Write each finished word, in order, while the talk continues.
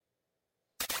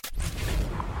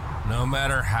No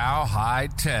matter how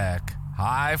high-tech,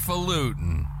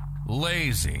 highfalutin,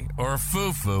 lazy, or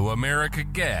foo-foo America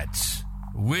gets,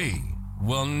 we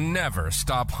will never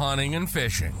stop hunting and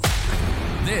fishing.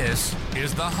 This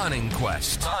is the Hunting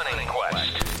Quest. Hunting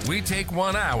Quest. We take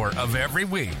 1 hour of every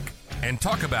week and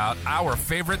talk about our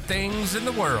favorite things in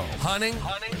the world, hunting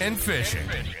and fishing.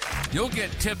 You'll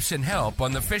get tips and help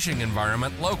on the fishing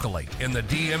environment locally in the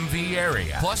DMV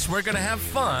area. Plus, we're going to have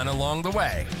fun along the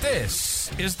way. This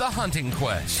is the Hunting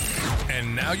Quest.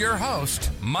 And now your host,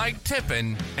 Mike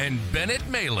Tippin and Bennett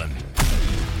Malin.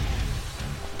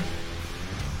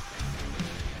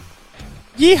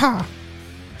 Yeehaw!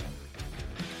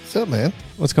 What's up, man?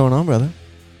 What's going on, brother?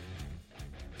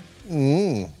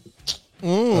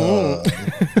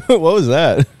 What was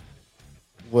that?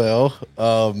 Well,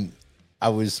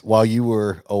 while you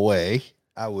were away,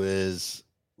 I was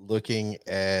looking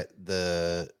at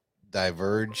the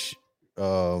Diverge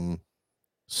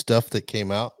stuff that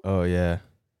came out. Oh, yeah.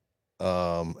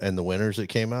 And the winners that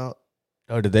came out.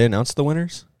 Oh, did they announce the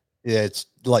winners? Yeah, it's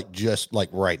just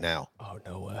right now. Oh,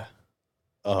 no way.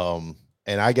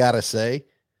 And I gotta say,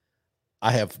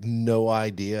 I have no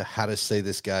idea how to say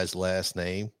this guy's last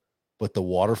name, but the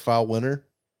waterfowl winner,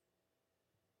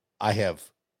 I have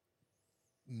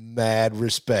mad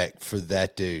respect for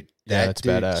that dude. Yeah, that's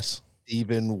badass.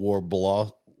 Steven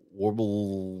Warblowski.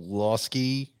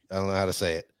 I don't know how to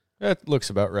say it. That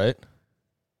looks about right.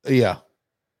 Yeah.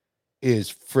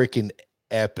 Is freaking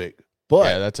epic. But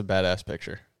yeah, that's a badass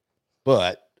picture.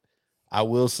 But I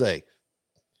will say,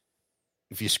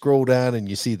 if you scroll down and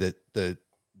you see the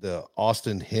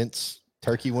Austin Hintz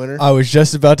turkey winner. I was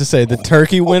just about to say the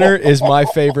turkey winner is my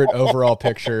favorite overall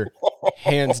picture,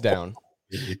 hands down.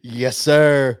 Yes,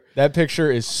 sir. That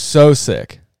picture is so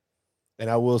sick. And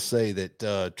I will say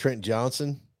that Trent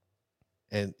Johnson,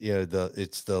 and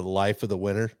it's the life of the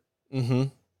winner. Mm-hmm.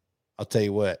 I'll tell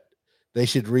you what, they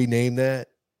should rename that,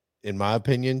 in my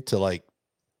opinion, to like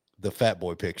the Fat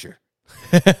Boy picture.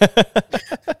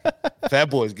 Fat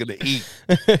Boy's gonna eat.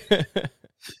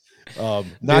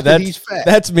 Not that he's fat.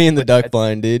 That's me in the duck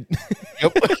blind, dude.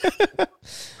 Yep.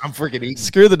 I'm freaking eating.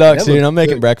 Screw the ducks, dude. I'm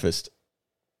making breakfast.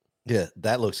 Yeah,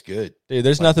 that looks good. Dude,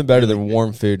 there's nothing better than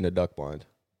warm food in a duck blind.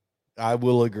 I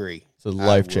will agree. It's a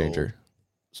life changer.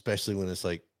 Especially when it's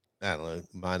like, I don't know,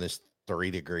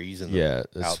 -3 degrees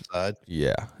outside.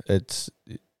 Yeah, it's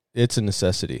a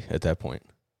necessity at that point.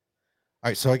 All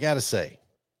right, so I got to say,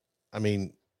 I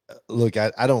mean, look,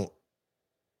 I don't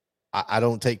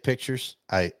take pictures.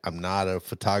 I'm not a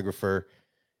photographer.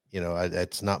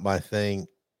 That's not my thing.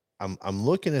 I'm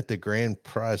looking at the grand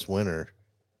prize winner.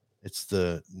 It's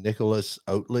the Nicholas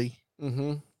Oatley.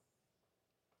 Mm-hmm.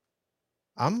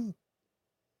 I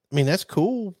mean, that's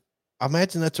cool. I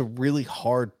imagine that's a really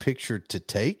hard picture to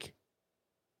take.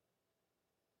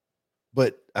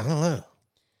 But I don't know.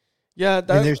 Yeah,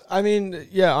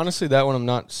 honestly, that one I'm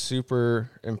not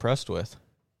super impressed with.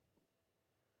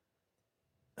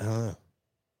 Yeah,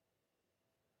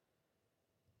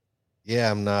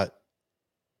 I'm not.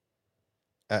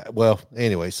 Well,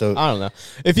 anyway, so I don't know.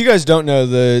 If you guys don't know,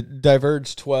 the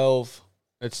Diverge 12,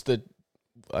 it's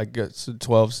I guess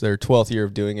 12's their 12th year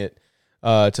of doing it.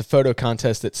 It's a photo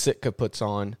contest that Sitka puts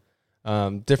on.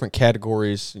 Different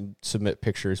categories, submit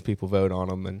pictures, people vote on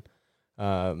them,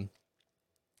 and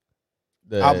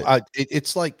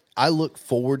it's like I look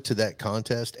forward to that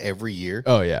contest every year.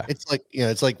 Oh yeah, it's like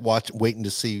waiting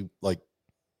to see like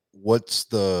what's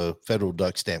the federal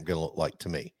duck stamp going to look like to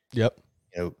me. Yep.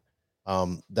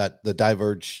 That the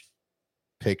Diverge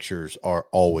pictures are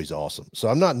always awesome. So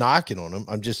I'm not knocking on them.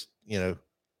 I'm just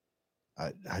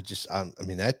I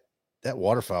mean that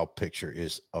waterfowl picture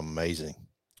is amazing.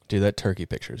 Dude, that turkey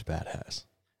picture is badass.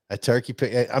 A turkey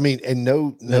picture. I mean, and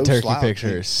no turkey slouch.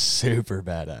 picture is super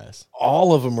badass.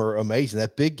 All of them are amazing.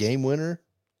 That big game winner.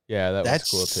 Yeah,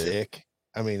 that's cool too. Sick.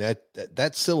 I mean,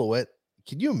 that silhouette.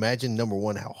 Can you imagine, number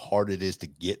one, how hard it is to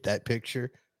get that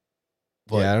picture?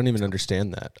 But, yeah, I don't even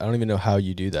understand that. I don't even know how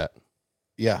you do that.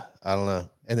 Yeah, I don't know.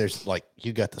 And there's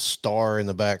you got the star in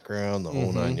the background, the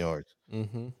whole 9 yards.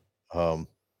 Mm-hmm. And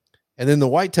then the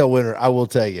whitetail winner, I will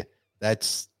tell you,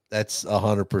 that's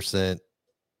 100%,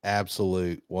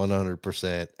 absolute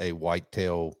 100% a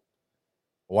whitetail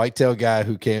guy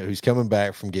who's coming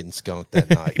back from getting skunked that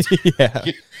night. Yeah,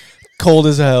 cold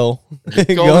as hell,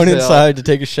 going inside to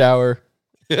take a shower.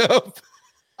 Yep.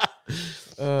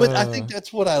 But I think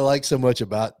that's what I like so much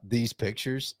about these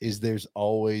pictures is there's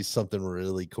always something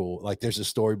really cool. Like there's a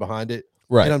story behind it.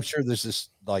 Right. And I'm sure there's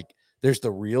there's the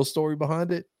real story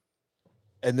behind it.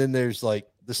 And then there's the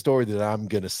story that I'm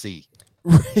going to see.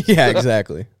 Yeah,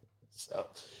 exactly. So,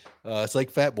 It's like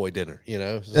fat boy dinner,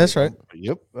 It's That's like, right.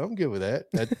 Yep, I'm good with that.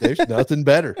 There's nothing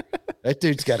better. That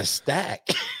dude's got a stack.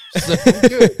 So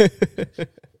good.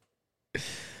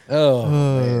 Oh,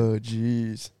 man. Oh,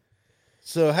 jeez.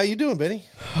 So how you doing, Benny?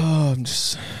 Oh, I'm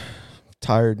just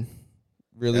tired.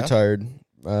 Really tired.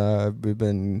 I've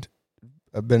been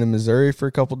in Missouri for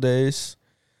a couple days.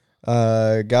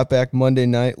 Got back Monday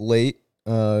night late.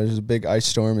 There's a big ice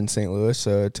storm in St. Louis,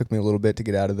 so it took me a little bit to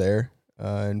get out of there.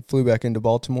 And flew back into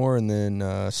Baltimore and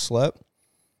then slept.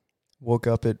 Woke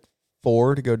up at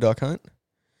 4 to go duck hunt.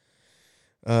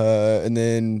 And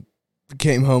then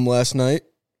came home last night.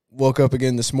 Woke up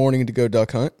again this morning to go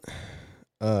duck hunt.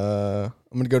 I'm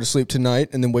going to go to sleep tonight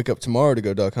and then wake up tomorrow to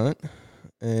go duck hunt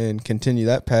and continue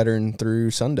that pattern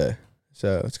through Sunday.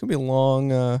 So it's going to be a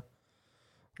long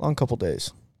couple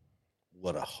days.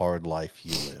 What a hard life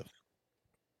you live.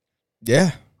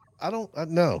 Yeah. I don't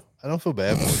feel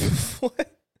bad for you.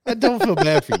 What? I don't feel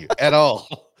bad for you at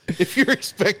all. If you're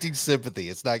expecting sympathy,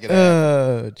 it's not going to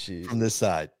happen from this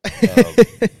side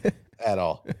at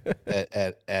all.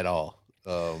 At all.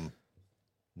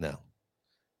 No.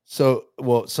 So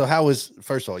how was,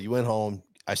 first of all, you went home.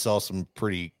 I saw some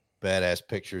pretty badass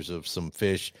pictures of some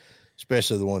fish,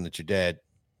 especially the one that your dad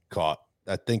caught.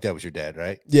 I think that was your dad,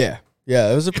 right? Yeah.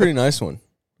 Yeah. It was a pretty nice one.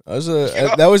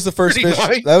 That was the first fish.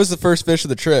 Nice. That was the first fish of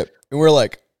the trip. And we're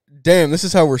like, damn, this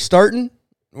is how we're starting.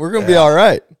 We're going to be all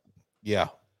right. Yeah.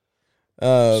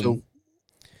 So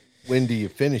when do you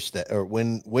finish that? Or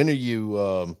when are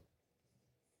you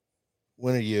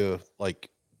like,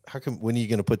 when are you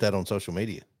going to put that on social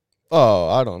media? Oh,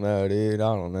 I don't know, dude.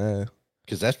 I don't know.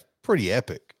 Cause that's pretty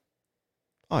epic.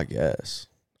 I guess.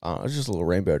 It's just a little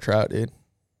rainbow trout, dude.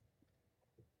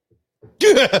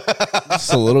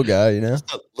 Just a little guy,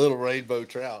 Just a little rainbow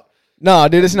trout. No,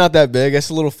 dude, it's not that big. It's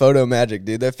a little photo magic,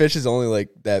 dude. That fish is only like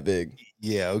that big.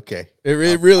 Yeah, okay. It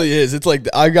really is. It's like,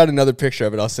 I got another picture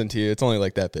of it. I'll send to you. It's only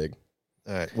like that big.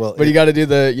 All right. Well, but you got to do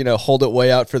the, hold it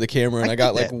way out for the camera, and I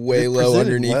got like way low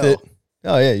underneath it.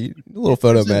 Oh yeah, a little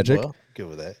photo magic. Well. Good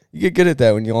with that. You get good at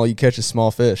that when you catch a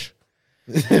small fish.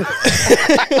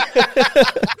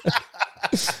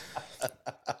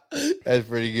 That's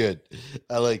pretty good.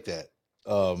 I like that.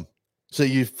 So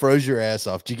you froze your ass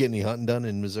off. Did you get any hunting done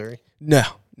in Missouri? No,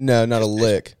 not a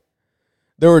lick.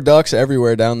 There were ducks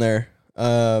everywhere down there.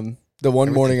 The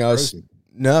one morning it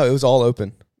was all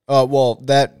open. Well,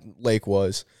 that lake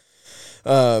was.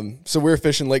 So we were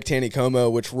fishing Lake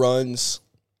Taneycomo, which runs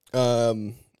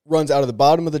out of the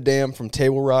bottom of the dam from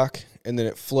Table Rock, and then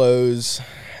it flows,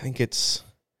 I think it's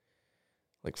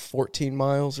like 14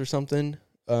 miles or something.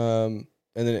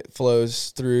 And then it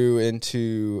flows through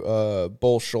into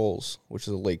Bull Shoals, which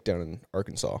is a lake down in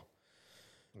Arkansas.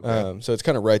 Okay. So it's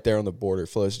kind of right there on the border. It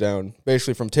flows down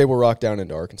basically from Table Rock down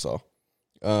into Arkansas.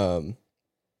 And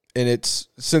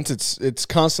since it's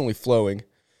constantly flowing,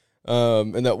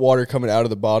 and that water coming out of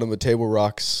the bottom of Table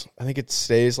Rocks, I think it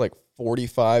stays like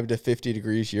 45 to 50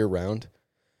 degrees year round.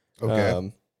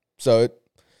 Okay. So it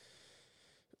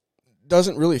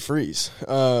doesn't really freeze.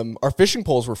 Our fishing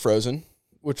poles were frozen,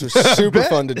 which was super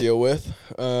fun to deal with.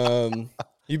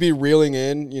 You'd be reeling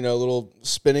in, a little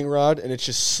spinning rod, and it's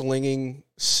just slinging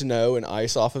snow and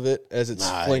ice off of it as it's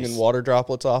flinging water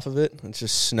droplets off of it. It's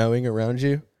just snowing around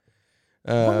you.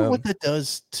 I wonder what that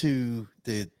does to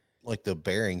the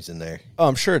bearings in there. Oh,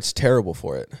 I'm sure it's terrible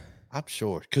for it. I'm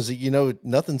sure, because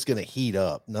nothing's going to heat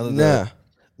up. None of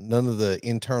the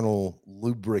internal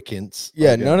lubricants.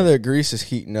 Yeah, none of the grease is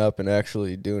heating up and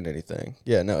actually doing anything.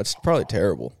 Yeah, no, it's probably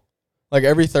terrible. Like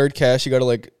every third cast, you got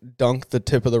to dunk the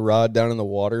tip of the rod down in the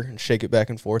water and shake it back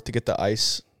and forth to get the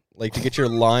ice, to get your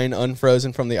line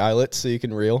unfrozen from the eyelet so you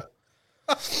can reel.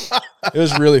 It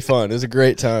was really fun. It was a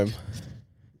great time.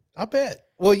 I bet.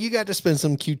 Well, you got to spend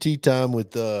some QT time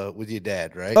with your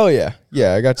dad, right? Oh yeah,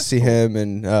 yeah. I got to see him,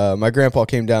 and my grandpa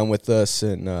came down with us,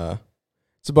 and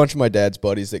it's a bunch of my dad's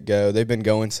buddies that go. They've been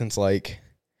going since what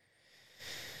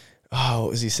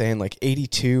was he saying,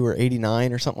 82 or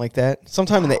 89 or something like that.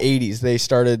 Sometime in the 80s,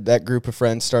 that group of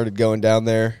friends started going down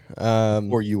there.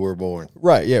 Before you were born.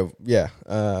 Right, yeah.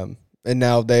 And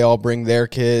now they all bring their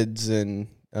kids, and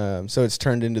so it's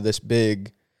turned into this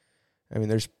big,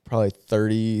 there's probably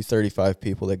 30, 35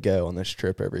 people that go on this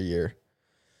trip every year.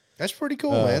 That's pretty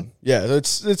cool, man. Yeah,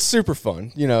 it's super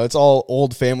fun. It's all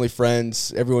old family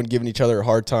friends, everyone giving each other a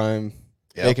hard time,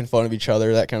 making fun of each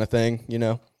other, that kind of thing,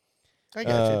 I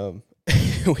got you.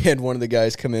 We had one of the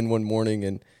guys come in one morning,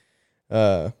 and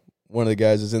one of the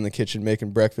guys was in the kitchen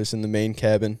making breakfast in the main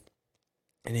cabin,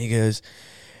 and he goes,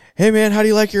 "Hey man, how do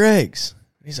you like your eggs?"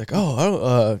 He's like,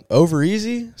 over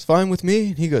easy. It's fine with me.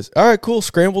 And he goes, all right, cool.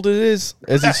 Scrambled it is.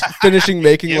 As he's finishing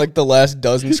making like the last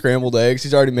dozen scrambled eggs,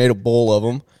 he's already made a bowl of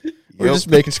them. We're just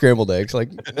making scrambled eggs. Like,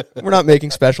 we're not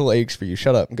making special eggs for you.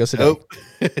 Shut up and go sit down.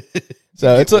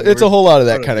 So it's a whole lot of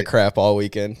that kind of crap all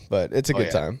weekend, but it's a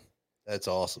good time. That's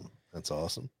awesome. That's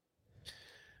awesome.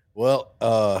 Well,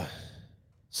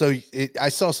 so I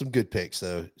saw some good picks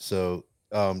though. So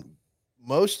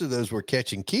most of those were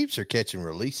catching keeps or catching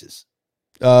releases.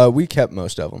 We kept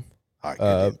most of them. All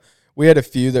right, we had a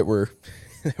few that were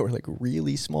like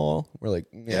really small. We're like,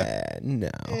 no.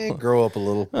 Grow up a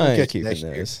little. I ain't keeping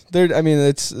those.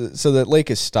 It's so that lake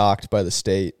is stocked by the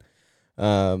state.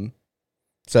 So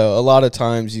a lot of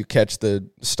times you catch the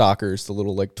stockers, the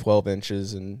little like 12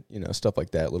 inches and stuff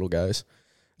like that, little guys.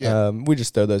 Yeah. We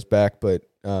just throw those back, but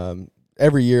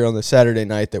every year on the Saturday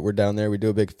night that we're down there, we do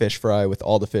a big fish fry with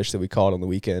all the fish that we caught on the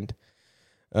weekend.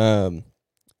 And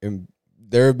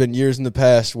there have been years in the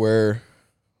past where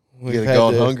we've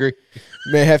gone hungry.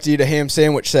 May have to eat a ham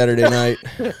sandwich Saturday night.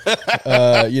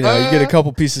 You get a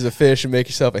couple pieces of fish and make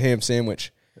yourself a ham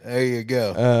sandwich. There you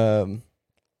go.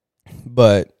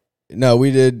 But no,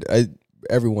 we did.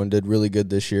 Everyone did really good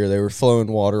this year. They were flowing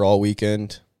water all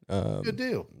weekend. Good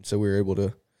deal. So we were able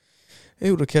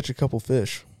to catch a couple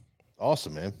fish.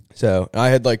 Awesome, man. So I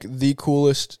had like the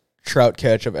coolest trout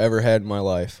catch I've ever had in my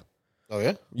life. Oh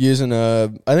yeah. Using I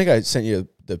think I sent you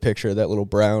the picture of that little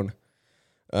brown.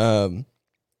 And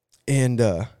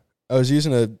I was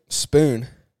using a spoon,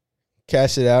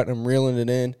 cast it out, and I'm reeling it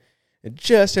in. And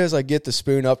just as I get the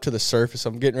spoon up to the surface,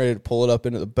 I'm getting ready to pull it up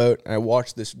into the boat, and I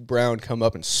watch this brown come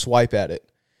up and swipe at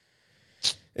it.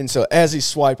 And so as he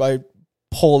swiped, I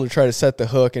pull to try to set the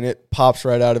hook, and it pops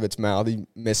right out of its mouth. He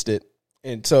missed it.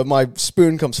 And so my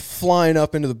spoon comes flying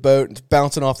up into the boat, and it's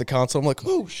bouncing off the console. I'm like,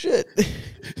 oh, shit.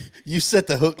 You set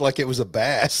the hook like it was a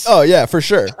bass. Oh, yeah, for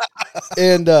sure.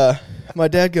 And my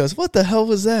dad goes, what the hell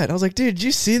was that? I was like, dude, did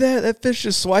you see that? That fish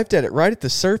just swiped at it right at the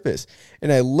surface.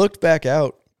 And I looked back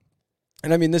out,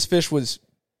 and I mean, this fish was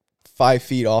 5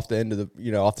 feet off the end of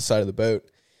the, off the side of the boat.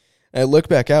 And I looked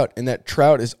back out, and that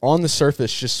trout is on the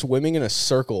surface just swimming in a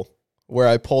circle where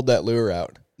I pulled that lure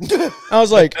out. I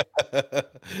was like,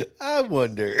 I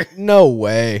wonder. No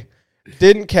way.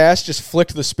 Didn't cast, just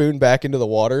flicked the spoon back into the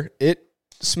water. It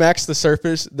smacks the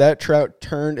surface. That trout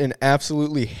turned and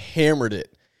absolutely hammered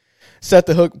it. Set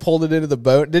the hook, pulled it into the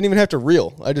boat. Didn't even have to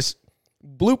reel. I just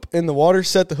bloop in the water,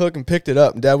 set the hook, and picked it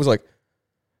up. And Dad was like,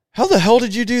 how the hell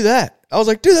did you do that? I was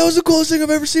like, dude, that was the coolest thing I've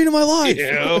ever seen in my life.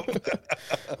 Yeah.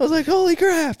 I was like, holy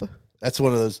crap. That's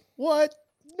one of those, what?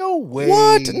 No way.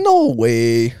 What? No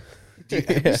way.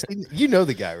 Dude, you know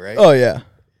the guy, right? Oh, yeah.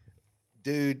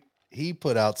 Dude, he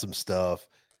put out some stuff.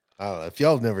 I don't know. If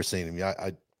y'all have never seen him,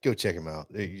 I go check him out.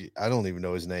 I don't even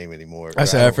know his name anymore. I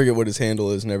forget what his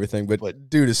handle is and everything, but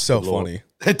dude is so funny.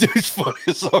 That dude's funny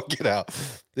as all get out.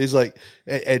 He's like,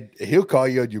 and he'll call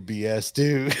you on your BS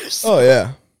too. Oh,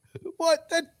 yeah. What?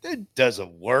 That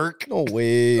doesn't work. No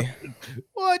way.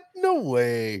 What? No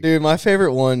way. Dude, my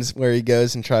favorite one's where he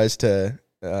goes and tries to,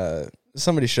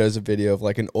 somebody shows a video of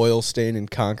like an oil stain in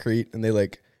concrete, and they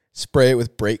like spray it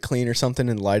with brake clean or something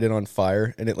and light it on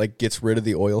fire, and it like gets rid of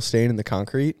the oil stain in the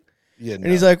concrete. Yeah, and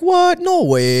he's like, what? No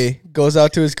way. Goes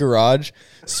out to his garage,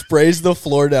 sprays the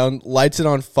floor down, lights it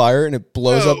on fire, and it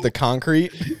blows up the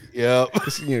concrete. Yeah.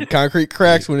 Concrete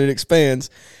cracks when it expands.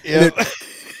 Yeah. And it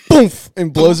poof,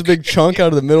 and blows a big chunk out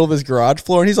of the middle of his garage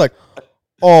floor. And he's like,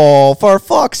 oh, for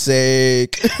fuck's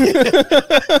sake.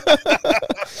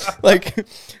 Like,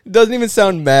 doesn't even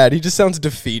sound mad. He just sounds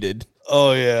defeated.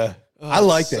 Oh, yeah. I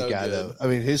like that guy, though. I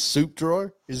mean, his soup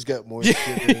drawer has got more shit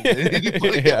in it than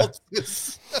anybody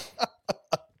else's.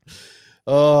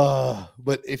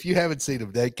 But if you haven't seen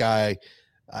him, that guy,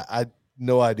 I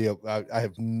no idea. I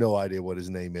have no idea what his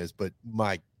name is, but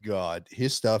my God,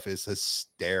 his stuff is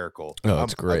hysterical. Oh,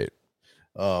 it's great.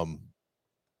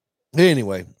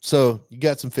 Anyway, so you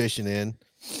got some fishing in,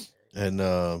 and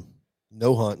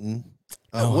no hunting.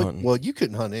 Well, you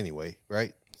couldn't hunt anyway,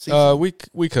 right?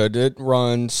 We could. It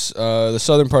runs the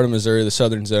southern part of Missouri. The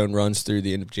southern zone runs through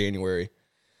the end of January.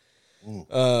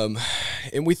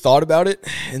 And we thought about it,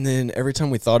 and then every time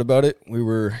we thought about it, we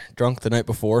were drunk the night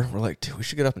before. We're like, dude, we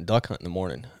should get up and duck hunt in the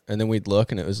morning. And then we'd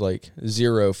look, and it was like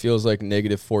 0, feels like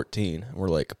 -14. And we're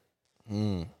like,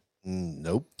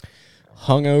 nope.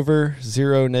 Hungover,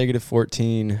 0,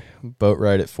 -14, boat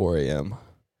ride at 4 a.m.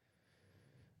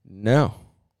 No,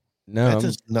 that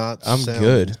does not I'm sound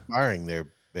good. Inspiring there,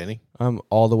 Benny. I'm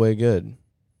all the way good.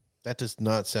 That does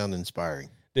not sound inspiring.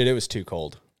 Dude, it was too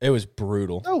cold. It was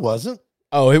brutal. No, it wasn't.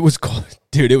 Oh, it was cold.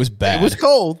 Dude, it was bad. It was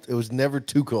cold. It was never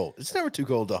too cold. It's never too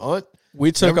cold to hunt.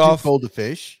 We took Never too off. cold to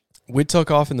fish. We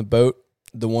took off in the boat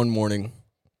the one morning,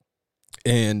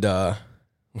 and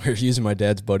we were using my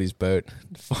dad's buddy's boat.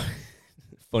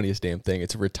 Funniest damn thing.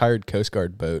 It's a retired Coast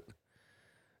Guard boat.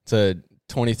 It's a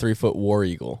 23-foot War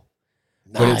Eagle.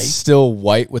 Nice. But it's still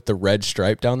white with the red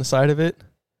stripe down the side of it.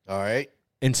 All right.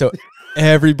 And so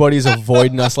everybody's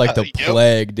avoiding us like the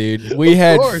plague, dude. We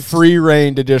had free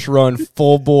reign to just run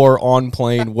full bore on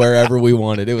plane wherever we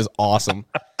wanted. It was awesome.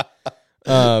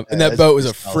 And that boat was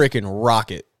a freaking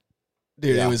rocket.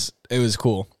 Dude, yeah. It was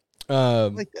cool. I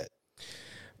like that.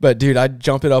 But dude, I'd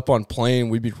jump it up on plane.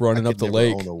 We'd be running up the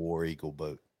lake. Own a War Eagle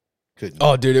boat. Couldn't.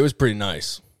 Oh, dude, it was pretty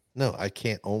nice. No, I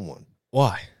can't own one.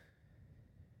 Why?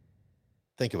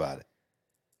 Think about it.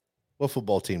 What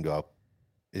football team do I?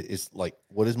 It's like,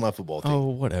 what is my football team? Oh,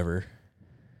 whatever.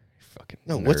 Fucking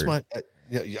no. nerd. What's my?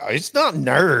 It's not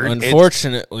nerd.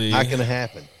 Unfortunately, it's not gonna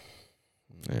happen.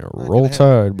 Yeah, roll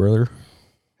Tide, brother.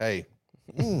 Hey,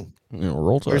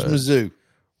 roll Tide. Where's Mizzou?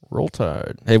 Roll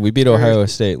Tide. Hey, we beat Ohio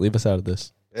State. Leave us out of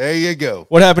this. There you go.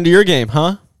 What happened to your game,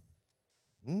 huh?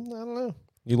 I don't know.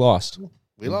 You lost.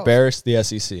 We lost. Embarrassed the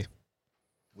SEC.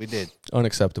 We did.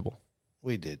 Unacceptable.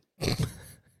 We did.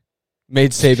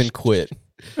 Made Saban quit.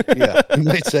 Yeah, he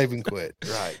made Saban quit.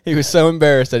 Right. He was so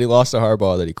embarrassed that he lost to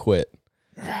Harbaugh that he quit.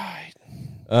 Right.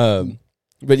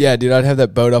 But yeah, dude, I'd have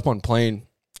that boat up on plane,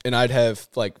 and I'd have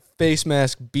like face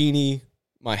mask, beanie,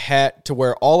 my hat, to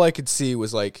where all I could see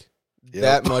was like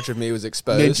that much of me was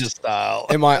exposed. Ninja style.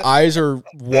 And my eyes are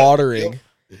watering.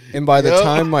 And by the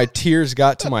time my tears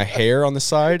got to my hair on the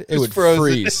side, it would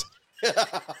freeze.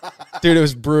 Dude, it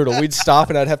was brutal. We'd stop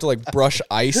and I'd have to like brush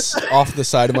ice off the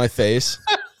side of my face.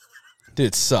 Dude,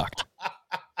 it sucked.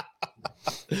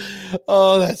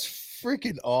 Oh, that's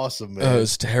freaking awesome, man. Oh, it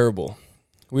was terrible.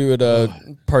 We would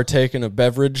partake in a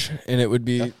beverage, and it would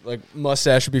be like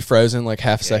mustache would be frozen like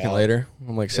half a second later.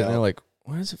 I'm like sitting there like,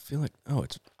 why does it feel like, oh,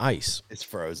 it's ice. It's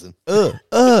frozen.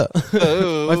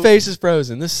 My face is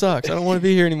frozen. This sucks. I don't want to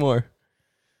be here anymore.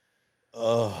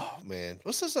 Oh, man.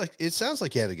 What's this like? It sounds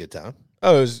like you had a good time.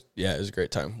 Oh, it was a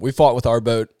great time. We fought with our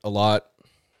boat a lot.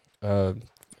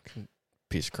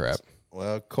 Piece of crap.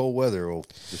 Well, cold weather will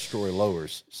destroy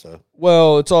lowers. So,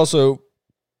 well, it's also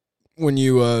when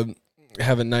you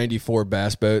have a 94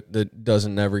 bass boat that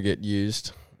doesn't never get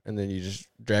used, and then you just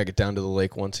drag it down to the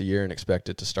lake once a year and expect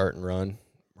it to start and run.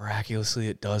 Miraculously,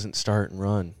 it doesn't start and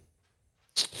run.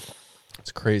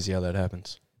 It's crazy how that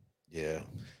happens. Yeah.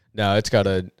 No, it's got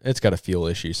a fuel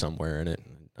issue somewhere in it.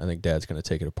 I think Dad's going to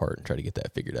take it apart and try to get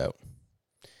that figured out.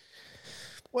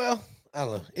 Well, I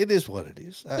don't know. It is what it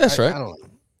is. That's right. I don't know.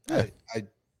 Yeah. I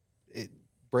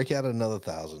break out another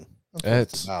 1,000.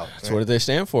 That's what they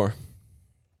stand for.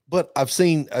 But I've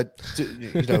seen,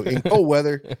 in cold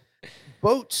weather,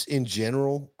 boats in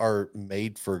general are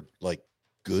made for like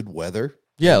good weather.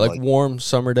 Yeah, like warm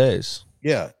summer days.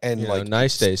 Yeah, and like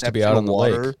nice days to be out on the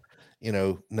lake.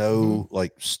 No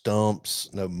like stumps,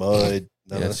 no mud.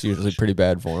 It's usually pretty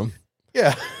bad for them.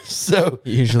 Yeah, so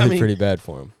usually pretty bad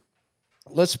for them.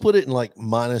 Let's put it in like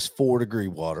 -4 degree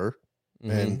water,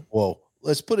 and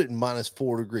let's put it in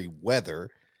 -4 degree weather.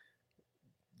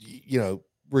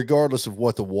 Regardless of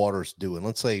what the water's doing,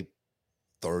 let's say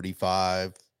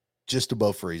 35, just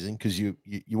above freezing, because you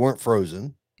weren't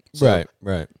frozen. So,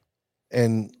 right.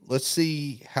 And let's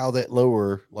see how that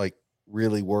lower like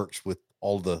really works with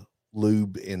all the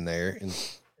lube in there, and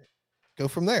go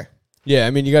from there. Yeah,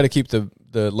 I mean, you got to keep the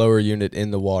lower unit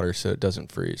in the water so it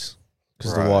doesn't freeze,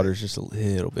 because the water's just a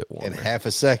little bit warmer. In half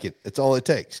a second, that's all it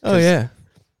takes. Oh yeah,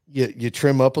 you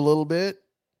trim up a little bit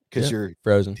because you're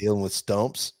frozen, dealing with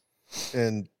stumps,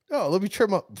 and let me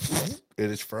trim up.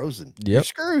 It is frozen. Yep. You're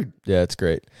screwed. Yeah, it's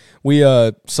great. We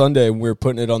Sunday we were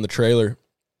putting it on the trailer.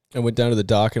 I went down to the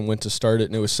dock and went to start it,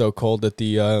 and it was so cold that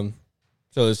the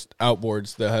so there's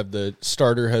outboards that have the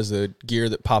starter has the gear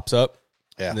that pops up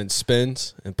and then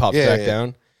spins and pops back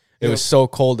down. It was so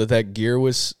cold that gear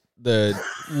was the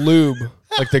lube,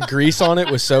 like the grease on it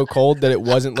was so cold that it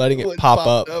wasn't letting it pop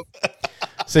up.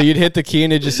 So you'd hit the key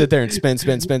and it'd just sit there and spin.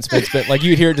 Like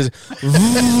you'd hear it just.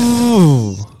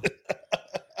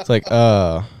 It's like,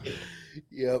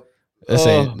 yep.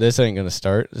 This ain't gonna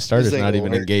start. The starter's not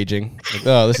even engaging.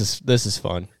 Like, this is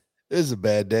fun. This is a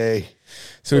bad day.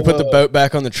 So we put the boat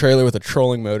back on the trailer with a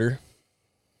trolling motor.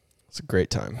 It's a great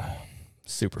time.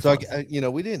 Super fun.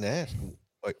 We didn't ask.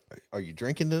 Like, are you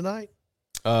drinking tonight?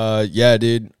 Yeah,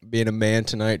 dude. Being a man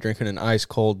tonight, drinking an ice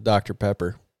cold Dr.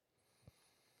 Pepper.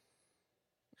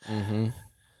 Wow.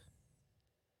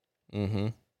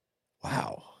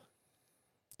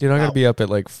 Dude, I gotta be up at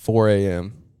like 4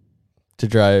 a.m. to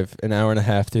drive an hour and a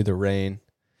half through the rain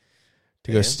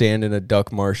to go stand in a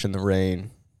duck marsh in the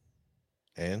rain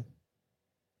man.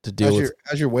 to deal with.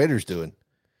 How's your waders doing?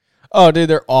 Oh, dude,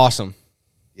 they're awesome.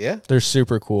 Yeah? They're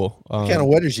super cool. What kind of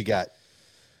waders you got?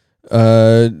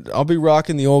 I'll be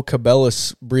rocking the old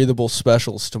Cabela's breathable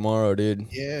specials tomorrow, dude.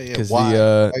 Yeah. Because Why?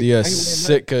 the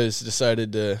Sitkas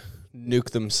decided to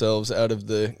nuke themselves out of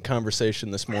the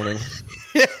conversation this morning.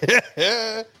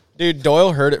 Dude,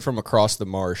 Doyle heard it from across the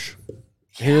marsh.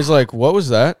 He was like, "What was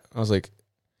that?" I was like,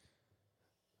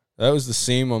 "That was the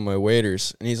seam on my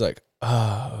waders." And he's like,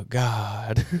 "Oh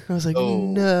God." I was like,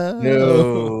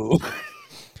 "No."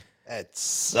 That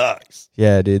sucks.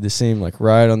 Yeah, dude, the seam like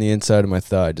right on the inside of my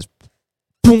thigh, just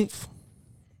boom.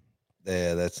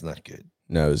 Yeah, that's not good.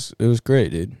 No, it was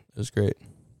great, dude. It was great.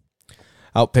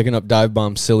 Out picking up dive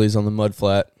bomb sillies on the mud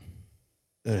flat.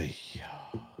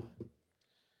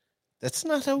 That's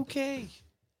not okay.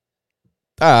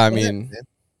 I mean,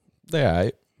 they all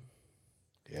right.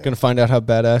 Yeah. Gonna find out how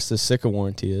badass this Sika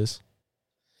warranty is.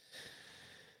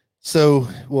 So,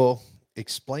 well,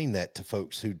 explain that to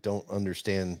folks who don't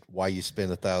understand why you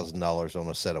spend $1,000 on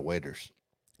a set of waders.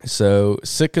 So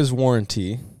Sika's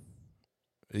warranty,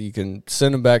 you can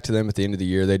send them back to them at the end of the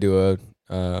year. They do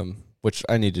a, which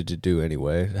I needed to do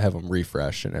anyway, have them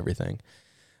refresh and everything.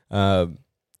 But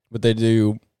they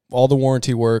do all the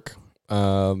warranty work.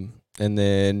 And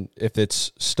then if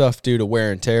it's stuff due to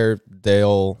wear and tear,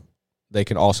 they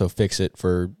can also fix it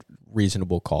for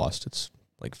reasonable cost. It's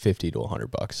like $50 to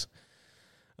 $100.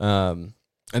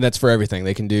 And that's for everything.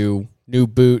 They can do new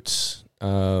boots,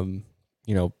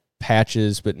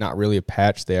 patches, but not really a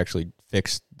patch. They actually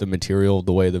fix the material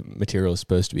the way the material is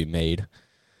supposed to be made,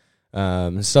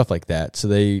 and stuff like that. So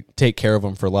they take care of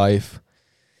them for life.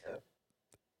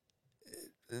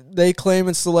 They claim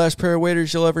it's the last pair of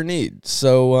waders you'll ever need.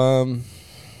 So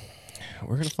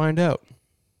we're going to find out.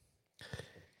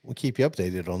 We'll keep you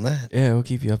updated on that. Yeah, we'll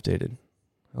keep you updated.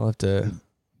 I'll have to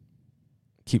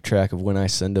keep track of when I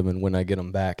send them and when I get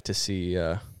them back to see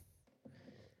how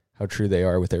true they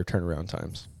are with their turnaround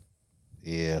times.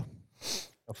 Yeah.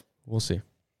 We'll see.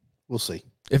 We'll see.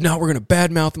 If not, we're going to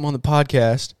badmouth them on the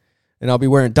podcast, and I'll be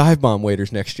wearing dive bomb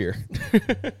waders next year.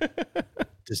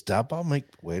 Does Dive Bomb make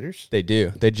waders? They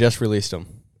do. They just released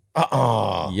them.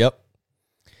 Yep.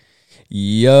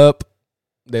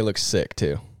 They look sick,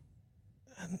 too.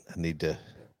 I need to.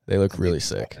 They look really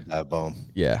sick. Dive Bomb.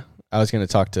 Yeah. I was planning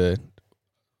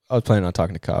on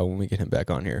talking to Kyle when we get him back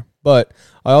on here. But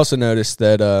I also noticed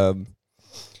that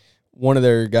one of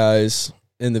their guys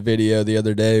in the video the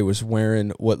other day was wearing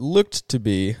what looked to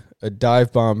be a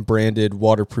Dive Bomb branded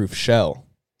waterproof shell.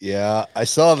 Yeah, I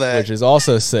saw that. Which is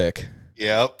also sick.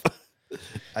 Yep.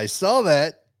 I saw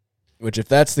that. Which, if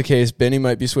that's the case, Benny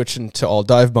might be switching to all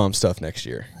Dive Bomb stuff next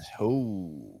year.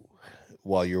 Oh,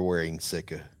 while you're wearing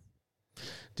Sika.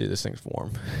 Dude, this thing's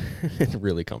warm and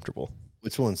really comfortable.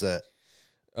 Which one's that?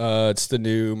 It's the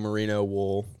new merino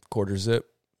wool quarter zip.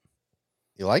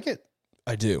 You like it?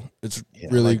 I do. It's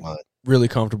really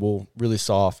comfortable, really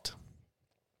soft.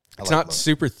 It's not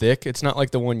super thick. It's not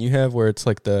like the one you have where it's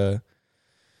like the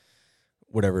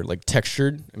like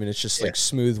textured. I mean, it's just like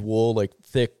smooth wool, like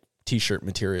thick t-shirt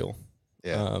material.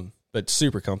 Yeah. But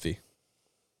super comfy.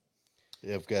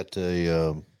 Yeah, I've got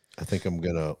I think I'm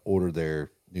going to order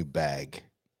their new bag.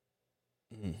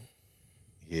 Mm.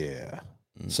 Yeah.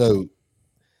 So,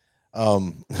 I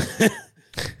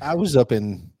was up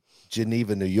in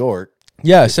Geneva, New York.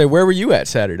 Yeah. So where were you at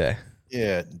Saturday?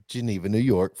 Yeah. Geneva, New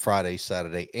York, Friday,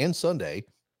 Saturday, and Sunday.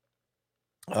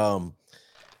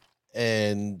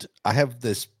 And I have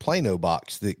this Plano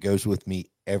box that goes with me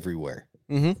everywhere.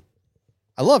 Mm-hmm.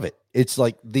 I love it. It's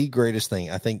like the greatest thing.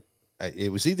 I think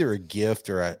it was either a gift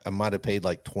or I might have paid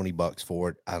like $20 for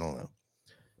it. I don't know.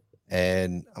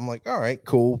 And I'm like, all right,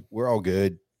 cool. We're all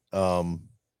good. I've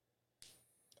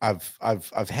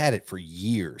had it for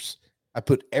years. I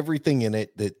put everything in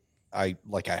it that I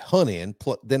hunt in.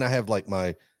 Then I have like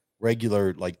my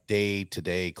regular like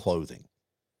day-to-day clothing.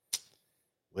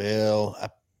 Well,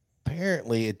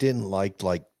 apparently it didn't like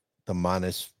the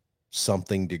minus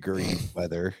something degree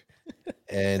weather.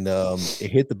 And it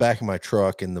hit the back of my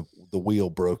truck and the wheel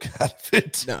broke out of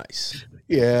it. Nice.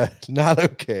 Yeah, not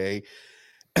okay.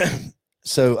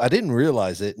 So I didn't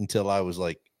realize it until I was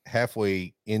like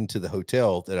halfway into the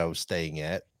hotel that I was staying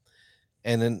at.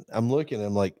 And then I'm looking,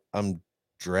 I'm like, I'm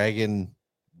dragging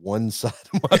one side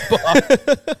of my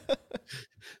body.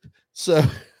 So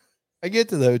I get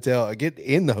to the hotel, I get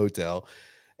in the hotel,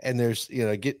 and there's,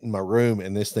 I get in my room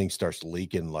and this thing starts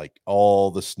leaking like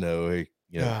all the snow,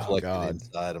 collected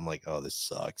inside. I'm like, oh, this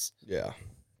sucks. Yeah.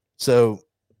 So,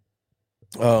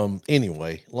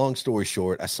 anyway, long story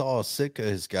short, I saw Sika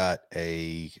has got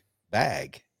a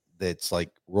bag that's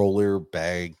like roller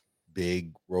bag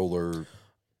big roller.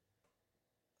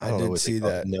 I don't know did what they see call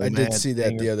it, that. I did nomad see that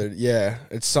thing the or- other. Yeah,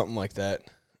 it's something like that.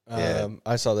 Yeah.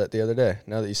 I saw that the other day.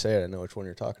 Now that you say it, I know which one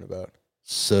you're talking about.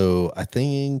 So I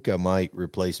think I might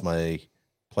replace my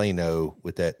Plano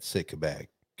with that Sitka bag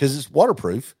because it's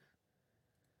waterproof.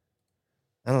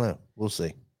 I don't know. We'll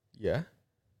see. Yeah.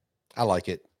 I like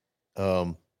it.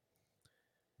 But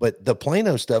the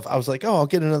Plano stuff, I was like, oh, I'll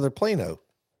get another Plano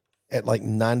at like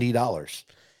 $90.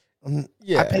 I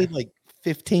Yeah. paid like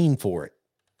 15 for it.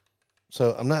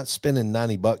 So I'm not spending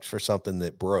 $90 for something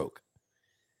that broke.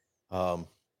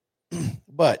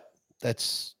 But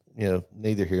that's,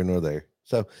 neither here nor there.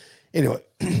 So anyway,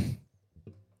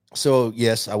 so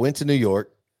yes, I went to New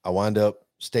York. I wound up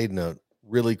stayed in a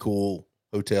really cool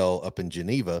hotel up in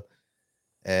Geneva,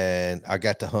 and I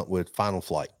got to hunt with Final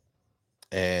Flight.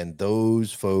 And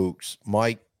those folks,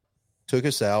 Mike took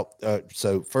us out.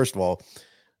 So first of all,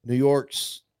 New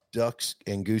York's ducks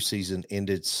and goose season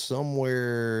ended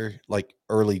somewhere like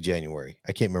early January.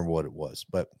 I can't remember what it was,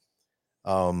 but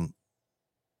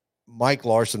Mike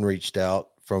Larson reached out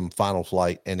from Final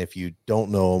Flight, and if you don't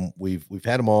know him, we've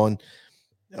had him on.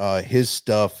 His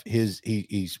stuff, he's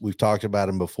we've talked about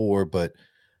him before, but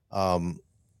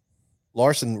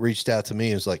Larson reached out to me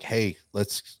and was like, "Hey,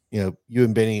 let's you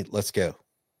and Benny, let's go.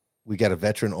 We got a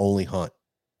veteran only hunt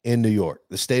in New York.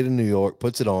 The state of New York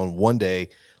puts it on one day.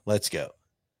 Let's go."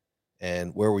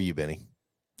 And where were you, Benny?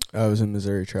 I was in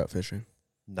Missouri trout fishing.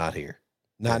 Not here.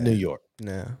 Not Yeah. New York.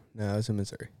 No, I was in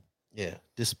Missouri. Yeah.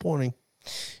 Disappointing.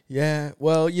 Yeah.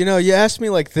 Well, you asked me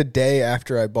like the day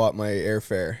after I bought my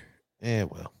airfare. Yeah,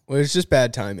 well. Well, it's just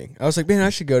bad timing. I was like, man, I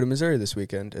should go to Missouri this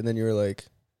weekend. And then you were like,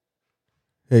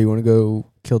 hey, you want to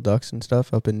go kill ducks and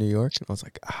stuff up in New York? And I was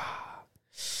like,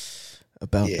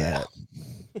 about that.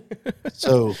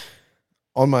 So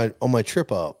on my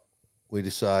trip up, we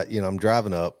decide, I'm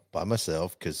driving up by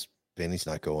myself because Benny's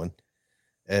not going.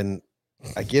 And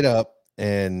I get up,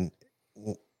 and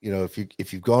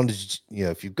if you've gone to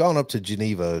if you've gone up to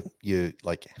Geneva, you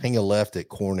like hang a left at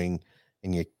Corning,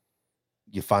 and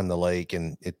you find the lake,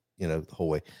 and it the whole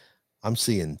way. I'm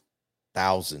seeing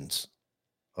thousands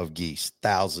of geese,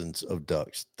 thousands of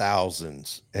ducks,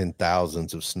 thousands and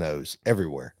thousands of snows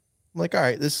everywhere. I'm like, all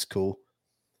right, this is cool.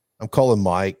 I'm calling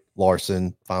Mike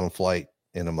Larson, Final Flight,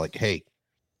 and I'm like, hey,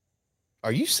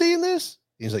 are you seeing this?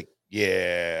 He's like,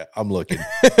 yeah, I'm looking.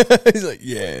 He's like,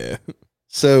 yeah.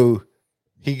 So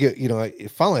he go,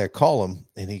 finally I call him,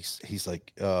 and he's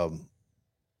like,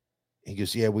 he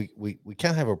goes, yeah, we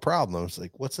kind of have a problem. I was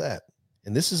like, what's that?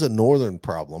 And this is a northern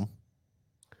problem.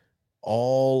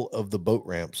 All of the boat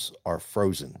ramps are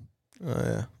frozen. Oh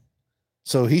yeah.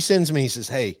 So he sends me, he says,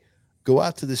 hey, go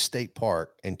out to this state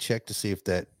park and check to see if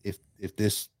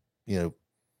this,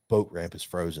 boat ramp is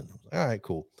frozen. All right,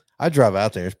 cool. I drive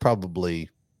out there. It's probably,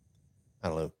 I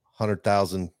don't know,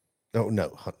 100,000.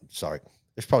 No, sorry.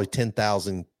 There's probably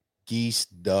 10,000 geese,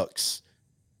 ducks.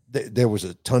 There was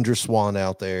a tundra swan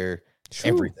out there,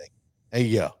 everything. And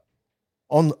yeah,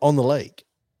 on the lake.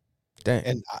 Dang.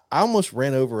 And I almost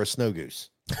ran over a snow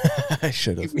goose. I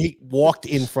should have. He walked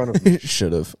in front of me.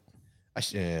 Should have.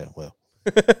 Yeah, well.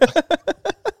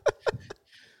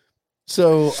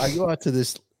 So I go out to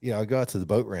this, I go out to the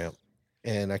boat ramp,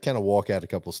 and I kind of walk out a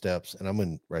couple of steps, and I'm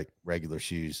in regular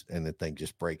shoes, and the thing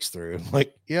just breaks through. I'm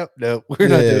like, yep, no, we're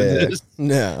not doing this.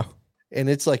 No. And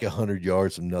it's like 100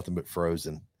 yards of nothing but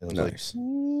frozen. And I was Nice.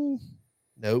 like,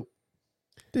 nope.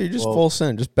 Dude, just full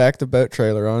send. Just back the boat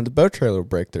trailer on. The boat trailer will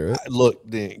break through it. Look,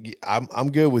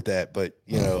 I'm good with that, but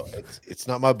it's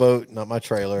not my boat, not my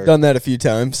trailer. Done that a few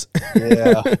times.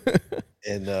 Yeah.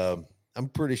 And I'm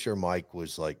pretty sure Mike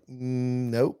was like,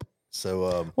 nope.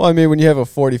 So well, I mean, when you have a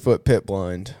 40-foot pit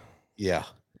blind, yeah,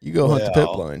 you go hunt the pit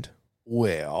blind.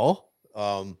 Well,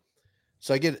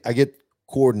 so I get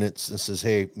coordinates and says,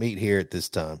 hey, meet here at this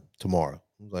time tomorrow.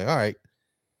 I was like, all right.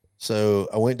 So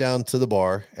I went down to the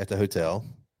bar at the hotel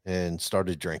and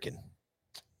started drinking.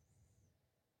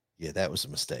 Yeah, that was a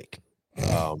mistake.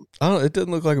 It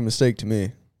didn't look like a mistake to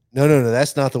me. No,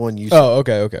 that's not the one you said. Oh,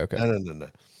 okay. No.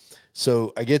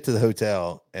 So I get to the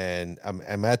hotel, and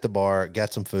I'm at the bar,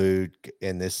 got some food,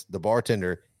 and the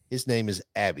bartender, his name is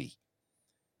Abby.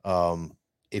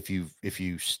 If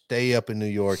you stay up in New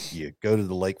York, you go to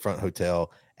the Lakefront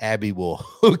Hotel, Abby will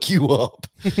hook you up.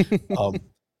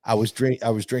 I was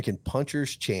drinking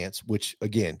Puncher's Chance, which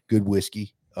again, good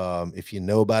whiskey. If you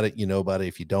know about it, you know about it.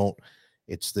 If you don't,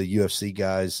 it's the UFC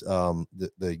guys, the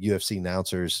UFC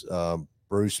announcers,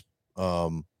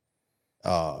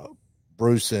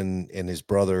 Bruce and his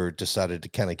brother decided to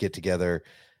kind of get together,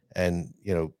 and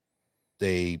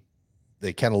they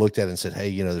kind of looked at it and said,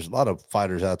 hey, there's a lot of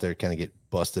fighters out there kind of get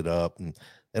busted up, and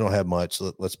They don't have much.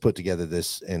 Let's put together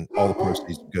this, and all the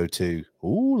proceeds go to.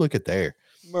 Ooh, look at there.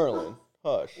 Merlin,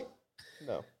 hush.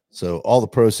 No. So all the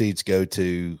proceeds go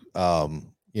to,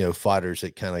 fighters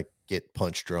that kind of get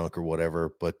punch drunk or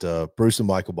whatever. But Bruce and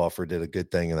Michael Buffer did a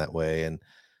good thing in that way, and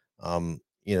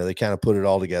they kind of put it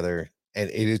all together, and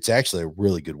it's actually a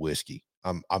really good whiskey.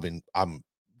 I'm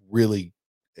really,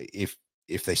 if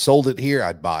they sold it here,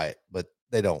 I'd buy it, but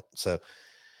they don't. So,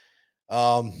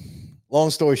 long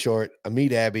story short, I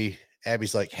meet Abby.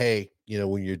 Abby's like, hey,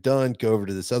 when you're done, go over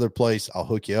to this other place. I'll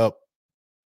hook you up.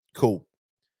 Cool.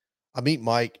 I meet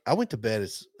Mike. I went to bed.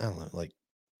 It's, I don't know, like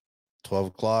 12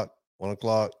 o'clock, 1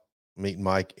 o'clock. Meeting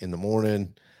Mike in the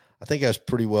morning. I think I was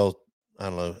pretty well, I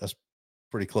don't know, I was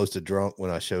pretty close to drunk when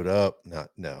I showed up. No,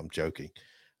 I'm joking.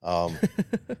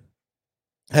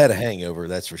 Had a hangover,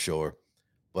 that's for sure.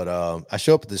 But I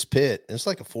show up at this pit, and it's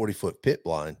like a 40-foot pit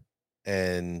blind.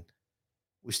 And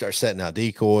we start setting out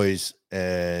decoys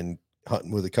and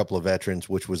hunting with a couple of veterans,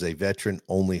 which was a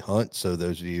veteran-only hunt. So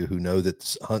those of you who know that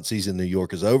the hunt season in New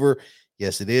York is over,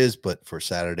 yes, it is. But for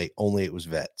Saturday only, it was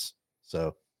vets.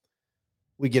 So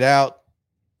we get out,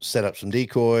 set up some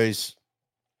decoys,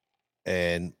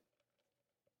 and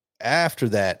after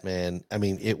that, man, I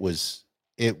mean, it was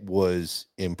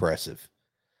impressive.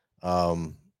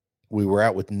 We were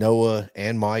out with Noah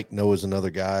and Mike. Noah's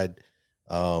another guide.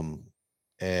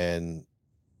 And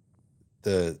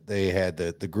they had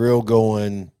the grill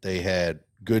going. They had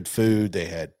good food. They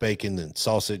had bacon and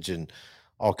sausage and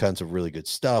all kinds of really good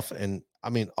stuff. And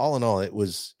I mean, all in all, it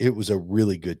was a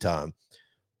really good time.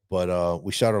 But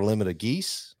we shot our limit of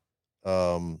geese.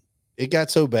 It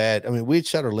got so bad. I mean, we'd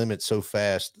shot our limit so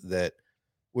fast that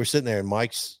we're sitting there and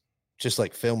Mike's just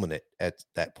like filming it at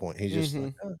that point. He's just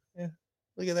like, oh, yeah,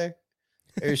 look at there.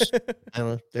 There's, I don't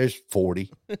know, there's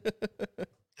 40.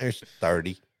 There's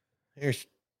 30. There's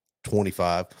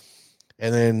 25.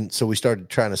 And then, so we started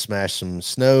trying to smash some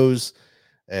snows,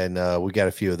 and we got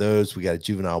a few of those. We got a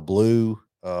juvenile blue.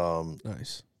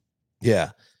 Nice. Yeah.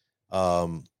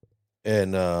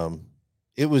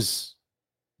 It was,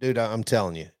 dude, I'm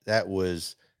telling you, that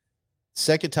was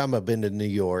second time I've been to New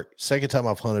York, second time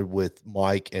I've hunted with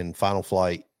Mike and Final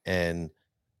Flight, and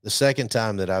the second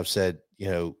time that I've said,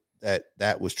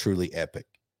 that was truly epic.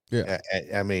 Yeah.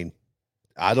 I mean,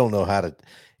 I don't know how to,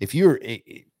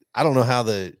 I don't know how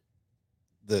the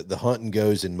hunting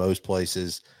goes in most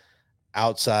places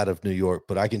outside of New York,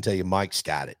 but I can tell you Mike's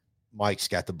got it. Mike's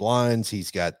got the blinds.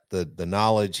 He's got the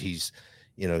knowledge. He's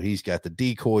got the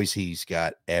decoys. He's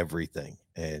got everything.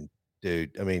 And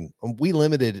dude, I mean, we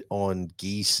limited on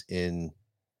geese in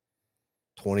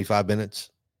 25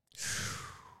 minutes,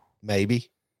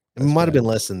 maybe. It might have been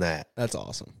less than that. That's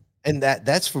awesome. And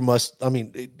that's from us. I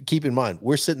mean, keep in mind,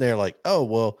 we're sitting there like, oh,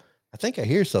 well, I think I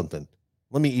hear something.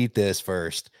 Let me eat this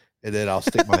first, and then I'll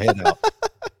stick my head out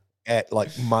at like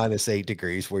 -8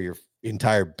 degrees where your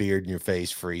entire beard and your face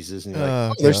freezes. And you're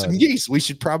like, oh, there's some geese. We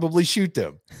should probably shoot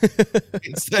them.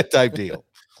 It's that type deal.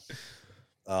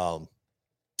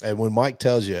 And when Mike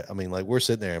tells you, I mean, like, we're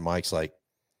sitting there and Mike's like,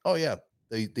 oh, yeah,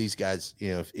 these guys,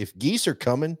 if geese are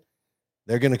coming,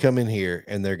 they're going to come in here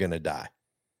and they're going to die.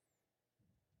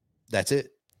 That's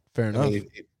it. Fair enough. I mean,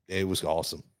 it was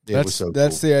awesome. That's cool.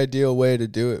 The ideal way to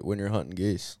do it when you're hunting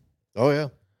geese. Oh, yeah.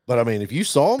 But I mean, if you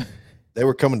saw them, they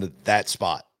were coming to that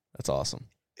spot. That's awesome.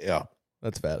 Yeah.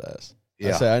 That's badass.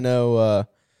 Yeah. I know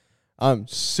I'm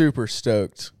super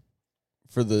stoked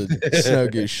for the snow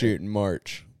goose shoot in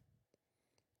March.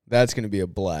 That's going to be a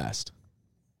blast.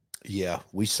 Yeah.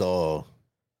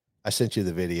 I sent you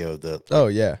the video of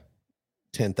the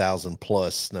 10,000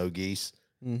 plus snow geese.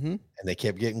 Mm-hmm. And they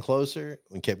kept getting closer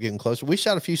and kept getting closer. We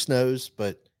shot a few snows,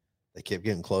 but they kept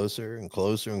getting closer and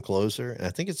closer and closer. And I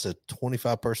think it's a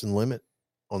 25 person limit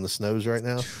on the snows right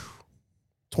now.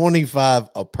 25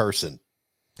 a person.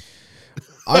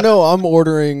 I know I'm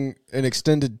ordering an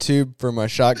extended tube for my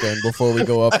shotgun before we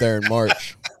go up there in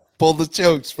March. Pull the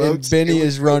chokes, folks. And Benny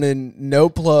is running no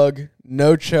plug,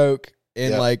 no choke,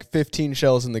 and like 15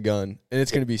 shells in the gun. And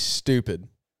it's going to be stupid.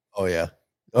 Oh, yeah.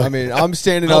 I mean, I'm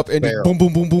standing up and just boom,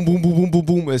 boom, boom, boom, boom, boom, boom, boom,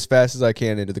 boom, as fast as I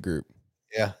can into the group.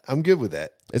 Yeah, I'm good with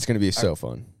that. It's going to be so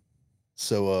fun.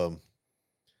 So,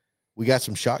 we got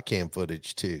some shot cam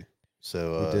footage too.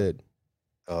 So we did.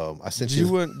 I sent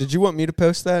Did you want me to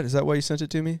post that? Is that why you sent it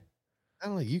to me? I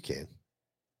don't know. You can.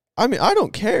 I mean, I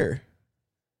don't care.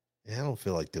 Yeah, I don't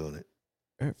feel like doing it.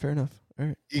 All right, fair enough. All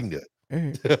right, you can do it. All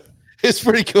right. It's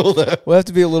pretty cool though. We'll have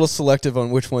to be a little selective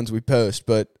on which ones we post,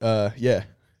 but yeah.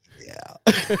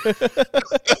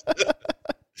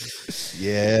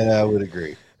 Yeah, I would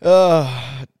agree.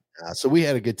 So we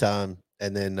had a good time,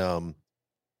 and then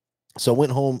so I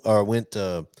went home, or went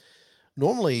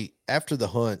normally after the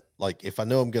hunt, like if I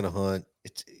know I'm going to hunt,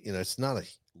 it's not a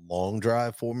long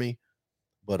drive for me,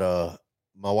 but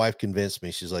my wife convinced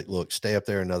me. She's like, "Look, stay up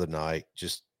there another night.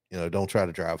 Just, don't try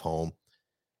to drive home."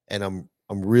 And I'm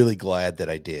really glad that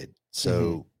I did.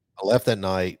 So I left that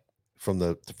night from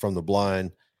the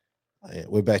blind. I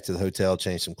went back to the hotel,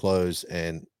 changed some clothes,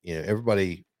 and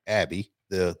everybody, Abby,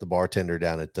 the bartender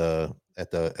down at the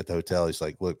hotel, he's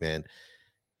like, "Look, man,"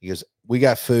 he goes, "We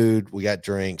got food, we got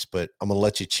drinks, but I'm gonna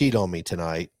let you cheat on me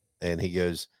tonight." And he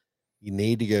goes, "You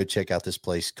need to go check out this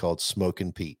place called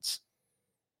Smoking Pete's."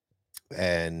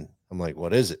 And I'm like,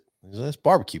 "What is it?" He goes, "It's a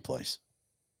barbecue place."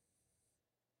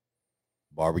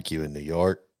 Barbecue in New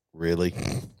York, really?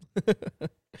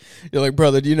 You're like,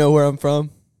 brother, do you know where I'm from?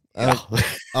 Yeah.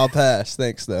 I'll pass.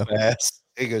 Thanks, though. Pass.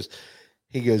 He goes,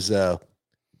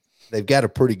 they've got a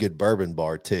pretty good bourbon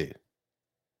bar too.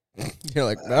 You're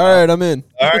like, all right, I'm in.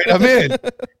 All right, I'm in.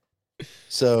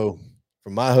 So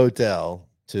from my hotel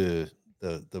to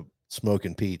the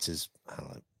Smoking Pete's is, I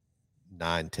don't know,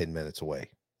 9-10 minutes away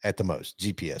at the most.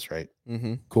 GPS, right?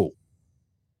 Mm-hmm. Cool.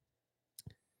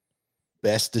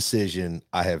 Best decision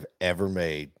I have ever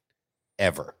made,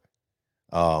 ever.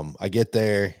 I get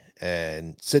there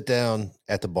and sit down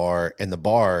at the bar, and the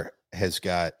bar has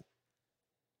got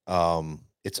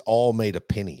it's all made of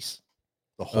pennies.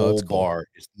 The whole Cool. bar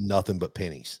is nothing but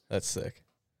pennies. That's sick.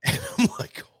 And I'm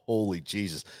like, holy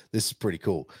Jesus, this is pretty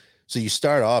cool. So you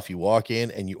start off, you walk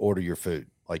in and you order your food.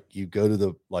 Like you go to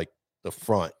the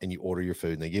front and you order your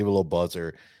food, and they give a little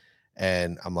buzzer.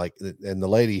 And I'm like, and the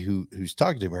lady who's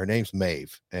talking to me, her name's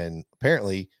Maeve. And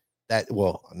apparently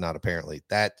not apparently,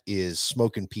 that is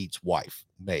Smoking Pete's wife,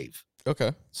 Maeve.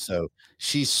 Okay. So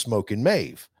she's Smoking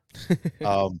Maeve.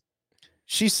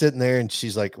 She's sitting there and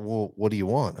she's like, "Well, what do you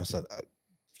want?" I said,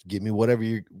 "Give me whatever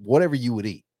you would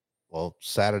eat." Well,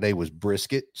 Saturday was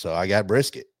brisket, so I got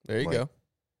brisket. There you go.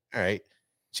 All right.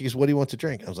 She goes, "What do you want to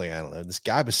drink?" I was like, "I don't know." This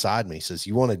guy beside me says,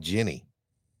 "You want a Ginny?"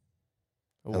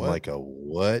 I'm like, "A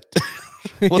what?"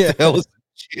 What the hell is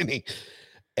a Ginny?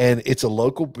 And it's a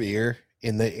local beer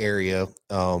in the area.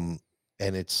 And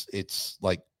it's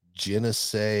like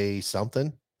Genesee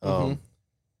something.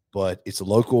 But it's a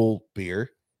local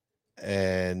beer.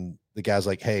 And the guy's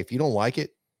like, "Hey, if you don't like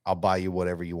it, I'll buy you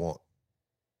whatever you want."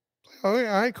 All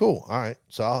right, cool. All right.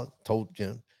 So I told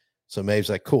Jim. So Maeve's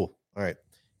like, "Cool. All right.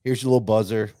 Here's your little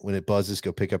buzzer. When it buzzes,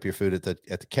 go pick up your food at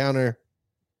the counter.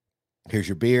 Here's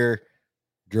your beer.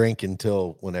 Drink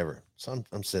until whenever." So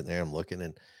I'm sitting there, I'm looking,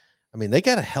 and I mean, they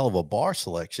got a hell of a bar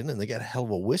selection, and they got a hell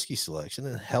of a whiskey selection,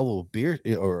 and a hell of a beer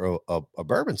or a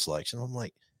bourbon selection. I'm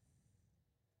like,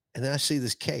 and then I see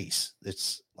this case.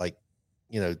 It's like,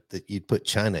 that you'd put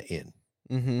China in.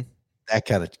 Mm-hmm. That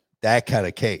kind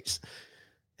of case.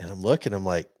 And I'm looking, I'm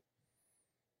like,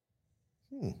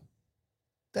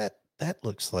 that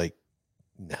looks like,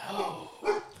 no.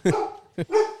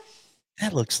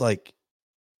 That looks like,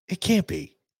 it can't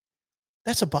be.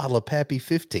 That's a bottle of Pappy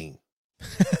 15.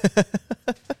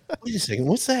 Wait a second,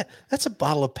 what's that? That's a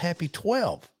bottle of Pappy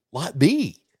 12, Lot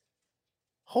B.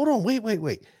 Hold on,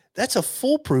 wait. That's a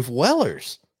foolproof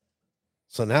Weller's.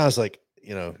 So now it's like,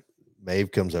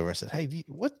 Maeve comes over. I said, "Hey,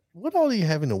 what all do you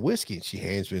have in the whiskey?" And she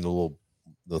hands me the little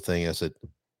thing. I said,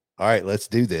 "All right, let's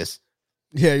do this."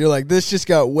 Yeah, you're like, this just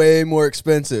got way more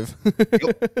expensive.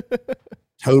 Yep.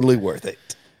 Totally worth it.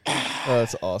 Oh,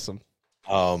 that's awesome.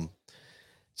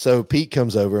 So Pete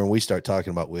comes over and we start talking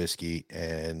about whiskey,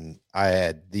 and I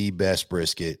had the best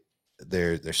brisket.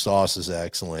 Their sauce is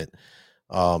excellent.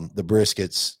 The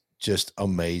brisket's just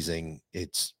amazing.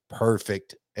 It's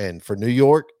perfect. And for New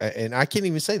York, and I can't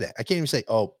even say that. I can't even say,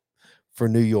 "Oh, for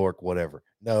New York, whatever."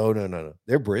 No.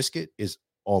 Their brisket is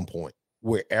on point.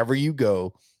 Wherever you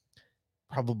go,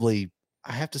 probably,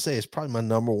 I have to say, it's probably my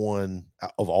number one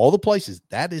of all the places.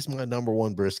 That is my number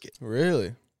one brisket.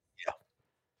 Really? Yeah.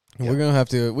 We're gonna have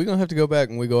to go back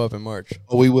when we go up in March.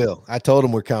 Oh, we will. I told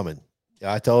them we're coming.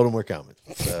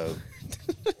 So,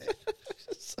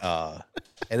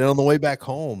 and then on the way back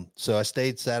home, so I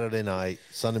stayed Saturday night.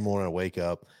 Sunday morning, I wake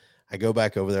up. I go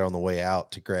back over there on the way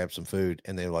out to grab some food,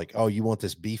 and they're like, "Oh, you want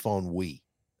this beef on wheat?"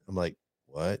 I'm like,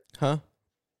 "What?" Huh?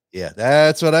 Yeah,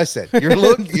 that's what I said. You're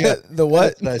looking. Yeah, the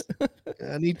what?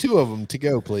 I need 2 of them to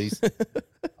go, please.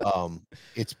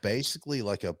 It's basically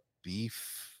like a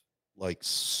beef, like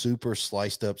super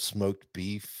sliced up smoked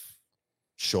beef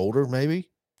shoulder, maybe.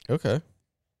 Okay.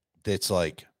 That's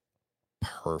like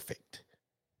perfect.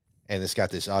 And it's got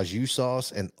this au jus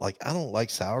sauce, and like, I don't like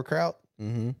sauerkraut,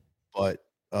 but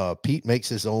Pete makes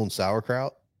his own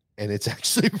sauerkraut, and it's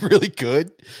actually really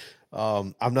good.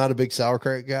 I'm not a big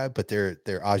sauerkraut guy, but their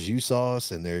au jus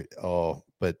sauce and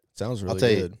but sounds really I'll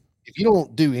tell good. If you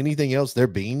don't do anything else, their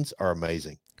beans are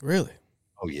amazing. Really?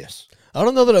 Oh yes. I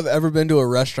don't know that I've ever been to a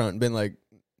restaurant and been like,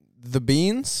 the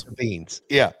beans? The beans.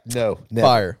 Yeah. No. Never.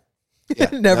 Fire. Yeah.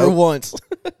 Never once.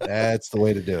 That's the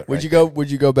way to do it. Would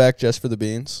you go back just for the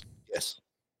beans? Yes.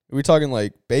 Are we talking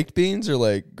like baked beans or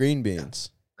like green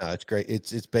beans? No, it's great.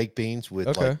 It's baked beans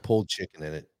with like pulled chicken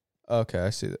in it. Okay, I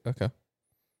see that. Okay.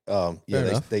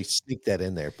 Yeah, they sneak that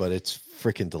in there, but it's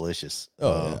freaking delicious.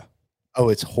 Oh, yeah. Oh,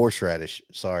 it's horseradish.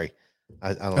 Sorry.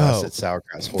 I don't know. I said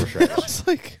sauerkraut. It's horseradish. I was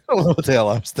like, I don't know what the hell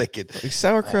I was thinking. Like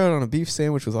sauerkraut on a beef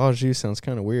sandwich with au jus sounds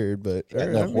kind of weird, but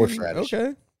horseradish.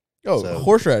 Okay. Oh, so,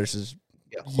 horseradish is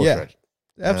horseradish.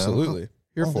 Yeah, absolutely.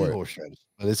 Here for it. Horseradish,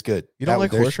 but it's good. You don't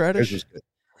like horseradish? Theirs was good.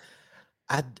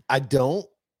 I don't,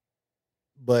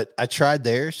 but I tried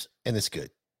theirs and it's good.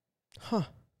 Huh.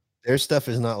 Their stuff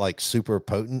is not like super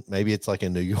potent. Maybe it's like a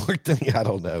New York thing. I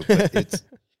don't know, but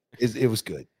it was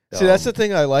good. See, that's the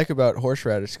thing I like about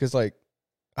horseradish, because like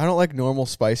I don't like normal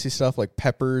spicy stuff like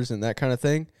peppers and that kind of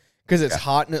thing, because it's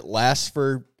hot and it lasts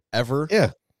forever.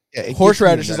 Yeah.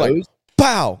 Horseradish is like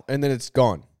pow, and then it's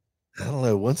gone. I don't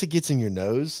know. Once it gets in your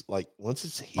nose, like once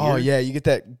it's here. Oh yeah, you get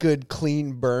that good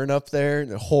clean burn up there,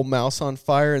 and the whole mouth's on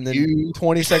fire, and then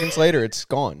 20 seconds later, it's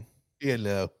gone. You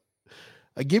know,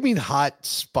 give me hot,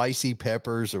 spicy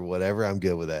peppers or whatever. I'm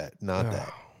good with that. Not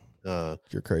that.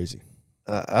 You're crazy.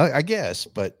 I guess,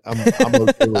 but I'm okay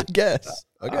with I guess.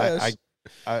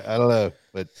 I don't know,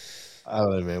 but I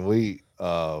don't know,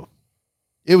 man.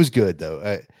 It was good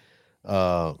though.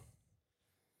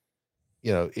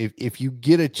 You know, if you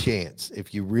get a chance,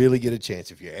 if you really get a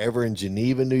chance, if you're ever in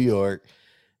Geneva, New York,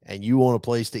 and you want a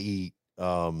place to eat,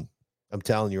 I'm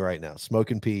telling you right now,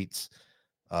 Smoking Pete's,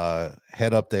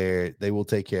 head up there. They will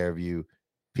take care of you.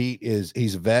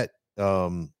 He's a vet,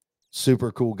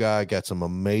 super cool guy, got some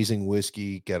amazing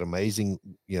whiskey, got amazing,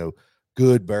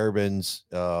 good bourbons.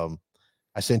 I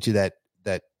sent you that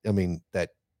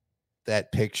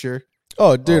picture.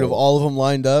 Oh, dude, of all of them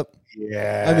lined up.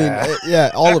 Yeah. I mean,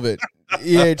 yeah, all of it.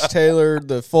 E.H. Taylor,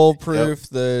 the Full Proof,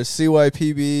 the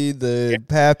CYPB, the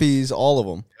Pappies, all of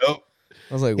them. Yep.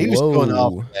 I was like, he whoa. was going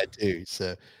off with that too.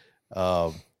 So,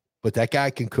 but that guy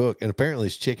can cook, and apparently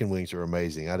his chicken wings are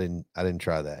amazing. I didn't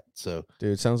try that. So,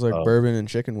 dude, sounds like bourbon and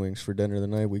chicken wings for dinner the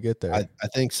night we get there. I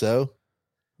think so.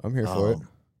 I'm here for it.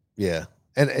 Yeah.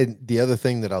 And the other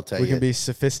thing that I'll tell you, we can be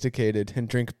sophisticated and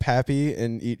drink Pappy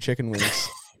and eat chicken wings.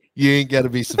 You ain't got to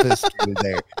be sophisticated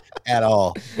there at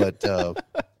all. But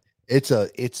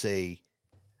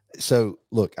so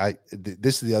look,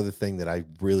 this is the other thing that I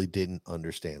really didn't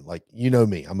understand. Like,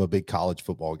 me, I'm a big college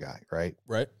football guy, right?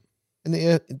 Right. And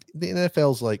the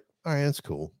NFL's like, all right, that's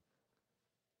cool.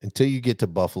 Until you get to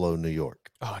Buffalo, New York.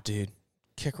 Oh, dude.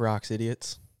 Kick rocks,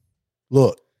 idiots.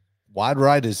 Look, wide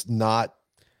right is not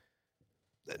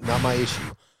my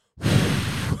issue.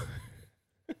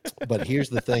 But here's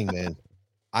the thing, man.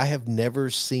 I have never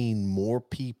seen more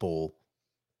people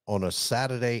on a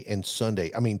Saturday and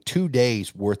Sunday. I mean, 2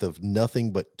 days worth of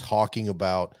nothing but talking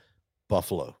about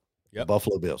Buffalo,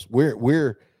 Buffalo Bills.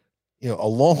 We're a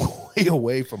long way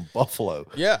away from Buffalo.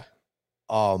 Yeah.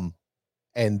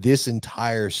 And this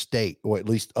entire state, or at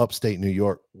least upstate New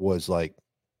York, was like,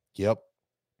 yep.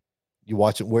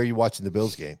 Where are you watching the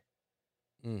Bills game?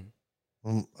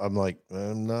 I'm like,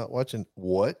 I'm not watching.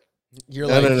 What? You're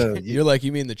You're like,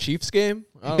 you mean the Chiefs game?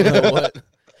 I don't know what.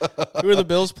 Who are the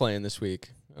Bills playing this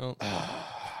week? Oh.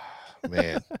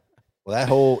 Man. Well, that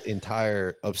whole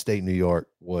entire upstate New York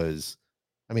was,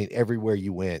 I mean, everywhere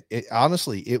you went,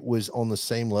 honestly, it was on the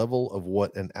same level of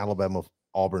what an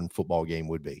Alabama-Auburn football game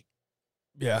would be.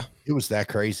 Yeah. It was that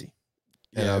crazy.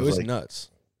 And it was like,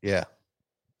 nuts. Yeah.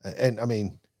 And I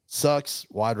mean, sucks,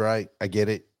 wide right, I get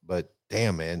it, but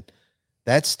damn, man.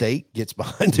 That state gets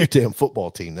behind their damn football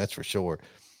team, that's for sure.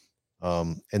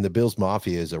 And the Bills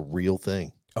Mafia is a real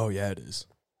thing. Oh, yeah, it is.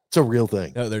 It's a real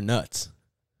thing. No, they're nuts.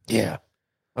 Yeah.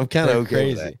 I'm kind of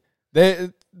okay with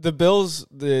that. The Bills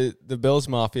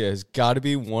Mafia has got to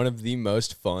be one of the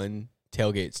most fun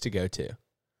tailgates to go to.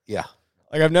 Yeah.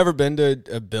 Like, I've never been to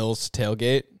a Bills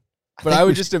tailgate, but I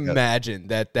would just imagine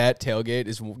that tailgate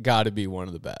is got to be one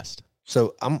of the best.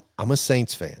 So I'm a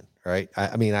Saints fan, right?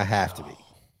 I mean, I have to be.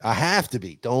 I have to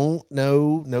be. No.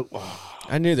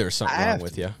 I knew there was something wrong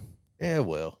with you. Yeah,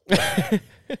 well.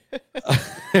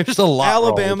 There's a lot.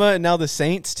 Alabama and now the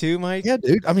Saints too, Mike. Yeah,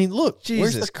 dude. I mean, look.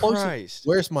 Jesus Christ.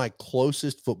 Where's my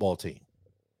closest football team?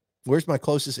 Where's my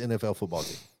closest NFL football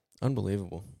team?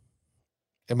 Unbelievable.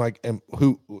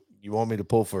 Who you want me to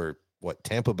pull for? What,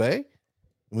 Tampa Bay?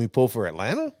 Can we pull for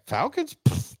Atlanta? Falcons?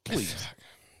 Please.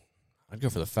 I'd go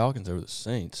for the Falcons over the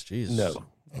Saints. Jesus. No.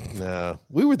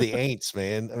 We were the Aints,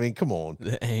 man. I mean, come on.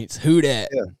 The Aints. Who dat?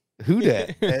 Yeah. Who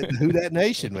that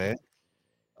nation, man.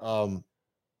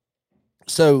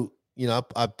 So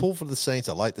I pull for the Saints.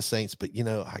 I like the Saints, but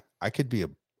I could be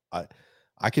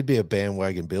a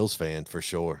bandwagon Bills fan for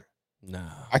sure. No,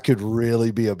 I could really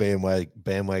be a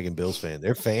bandwagon Bills fan.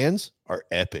 Their fans are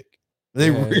epic. They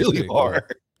really are. Cool.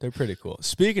 They're pretty cool.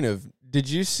 Speaking of, did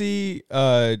you see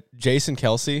Jason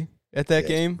Kelsey at that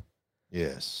game?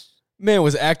 Yes. Man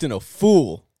was acting a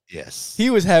fool. Yes. He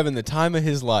was having the time of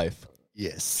his life.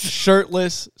 Yes.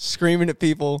 Shirtless, screaming at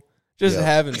people, just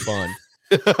having fun.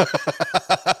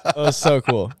 That was so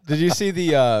cool. Did you see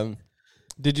the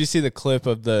clip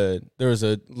of there was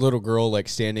a little girl like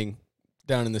standing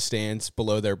down in the stands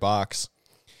below their box,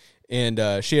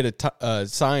 and she had a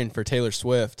sign for Taylor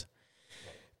Swift,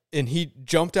 and he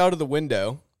jumped out of the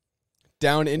window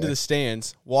down into the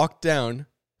stands, walked down,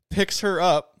 picks her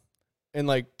up, and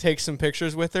like takes some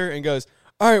pictures with her and goes,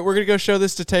 all right, we're going to go show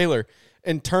this to Taylor,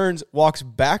 and walks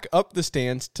back up the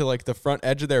stands to like the front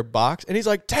edge of their box. And he's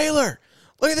like, Taylor,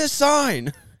 look at this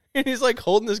sign. And he's like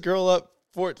holding this girl up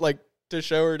for like to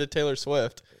show her to Taylor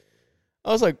Swift.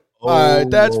 I was like, all right,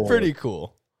 that's pretty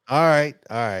cool. All right.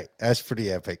 That's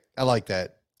pretty epic. I like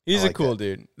that. He's a cool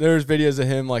dude. There's videos of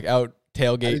him like out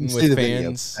tailgating with fans.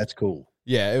 Video. That's cool.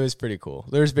 Yeah, it was pretty cool.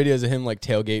 There's videos of him like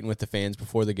tailgating with the fans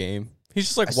before the game. He's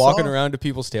just like walking around to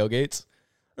people's tailgates.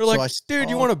 They're like, dude,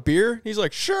 you want a beer? He's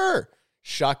like, sure.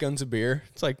 Shotguns a beer.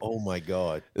 It's like, oh my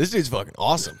God, this dude's fucking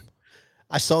awesome.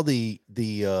 I saw the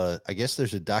I guess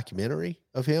there's a documentary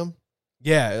of him.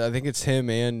 Yeah, I think it's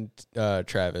him and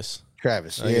Travis. I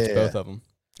think it's both of them.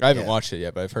 I haven't watched it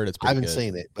yet, but I've heard it's pretty good. I haven't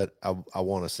seen it, but I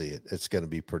want to see it. It's going to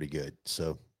be pretty good.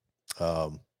 So,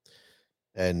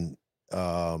 and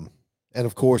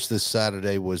of course this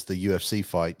Saturday was the UFC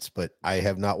fights, but I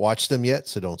have not watched them yet,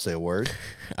 so don't say a word.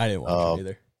 I didn't watch them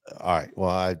either. All right.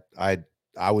 Well,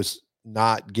 I was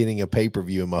not getting a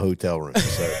pay-per-view in my hotel room.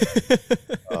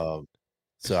 So,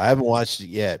 so I haven't watched it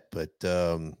yet, but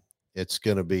it's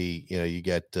going to be, you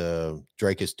got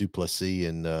Dracus Duplessis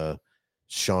and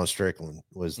Sean Strickland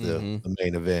was the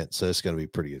main event. So it's going to be a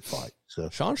pretty good fight. So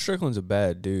Sean Strickland's a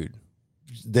bad dude.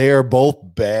 They are both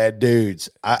bad dudes.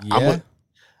 I'm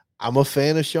a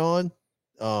fan of Sean.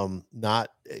 Not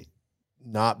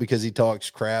because he talks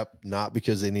crap, not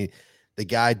because the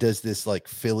guy does this like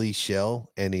Philly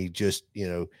shell and he just, he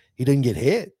doesn't get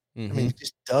hit. I mean, he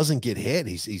just doesn't get hit.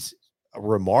 He's a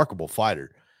remarkable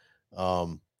fighter.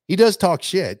 He does talk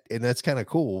shit, and that's kind of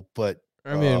cool. But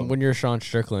I mean, when you're Sean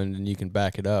Strickland and you can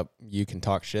back it up, you can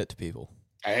talk shit to people.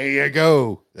 There you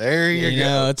go.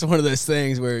 It's one of those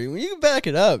things where when you can back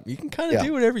it up, you can kind of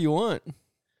do whatever you want.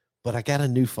 But I got a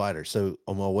new fighter. So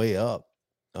on my way up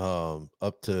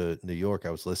to New York,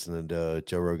 I was listening to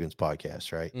Joe Rogan's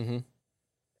podcast, right? Mm-hmm.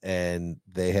 And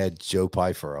they had Joe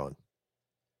Pyfer on.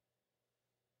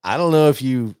 I don't know if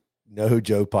you know who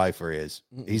Joe Pyfer is.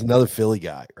 He's another Philly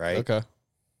guy, right? Okay.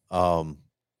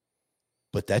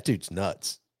 But that dude's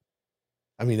nuts.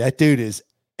 I mean, that dude is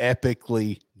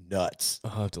epically nuts.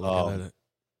 I'll have to look at it.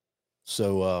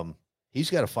 So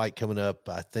he's got a fight coming up,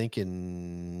 I think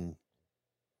in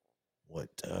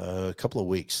a couple of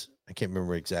weeks. I can't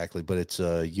remember exactly, but it's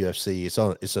UFC.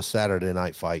 It's a Saturday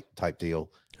night fight type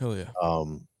deal. Hell yeah.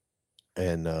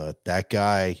 And that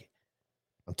guy,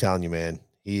 I'm telling you, man,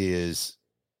 he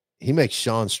makes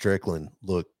Sean Strickland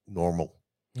look normal.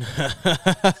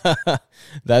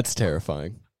 That's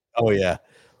terrifying. Oh yeah.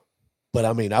 But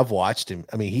I mean, I've watched him.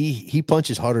 I mean, he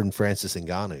punches harder than Francis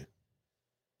Ngannou.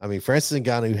 I mean, Francis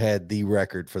Ngannou had the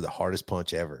record for the hardest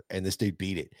punch ever, and this dude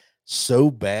beat it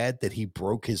so bad that he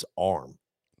broke his arm.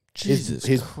 Jesus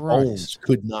his Christ. bones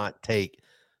could not take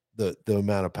the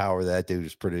amount of power that dude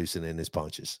was producing in his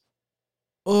punches.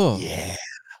 Oh yeah,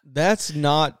 that's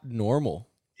not normal.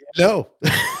 No,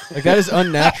 like that is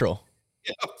unnatural.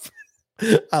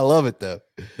 I love it though.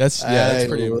 That's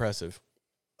pretty impressive.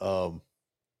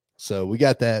 So we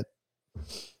got that,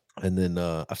 and then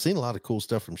I've seen a lot of cool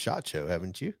stuff from SHOT Show,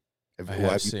 haven't you? I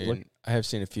have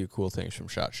seen a few cool things from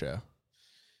SHOT Show.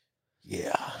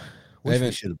 Yeah, I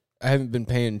haven't been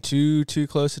paying too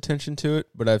close attention to it,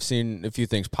 but I've seen a few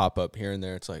things pop up here and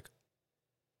there. It's like,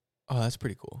 oh, that's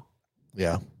pretty cool.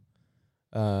 Yeah.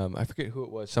 I forget who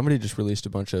it was. Somebody just released a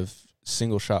bunch of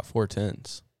single shot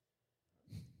 410s.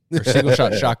 Or single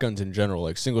shot shotguns in general,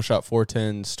 like single shot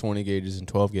 410s, 20 gauges, and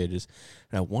 12 gauges.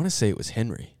 And I want to say it was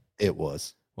Henry. It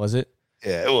was. Was it?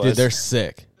 Yeah, it was. Dude, they're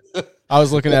sick. I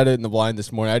was looking at it in the blind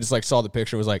this morning. I just like saw the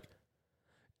picture. Was like,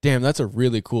 damn, that's a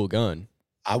really cool gun.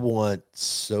 I want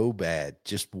so bad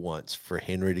just once for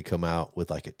Henry to come out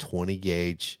with like a 20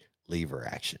 gauge lever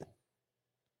action.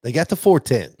 They got the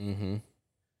 410. Mm-hmm.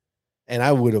 And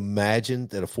I would imagine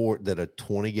that a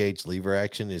 20 gauge lever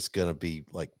action is going to be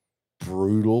like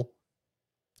brutal.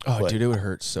 Oh, dude, it would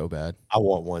hurt so bad. I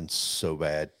want one so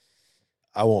bad.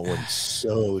 I want one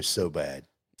so bad.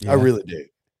 Yeah. I really do.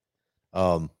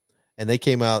 And they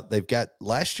came out.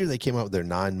 Last year they came out with their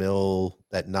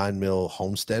 9mm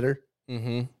Homesteader.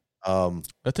 Mm-hmm.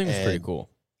 That thing was pretty cool.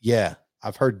 Yeah,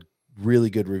 I've heard really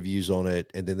good reviews on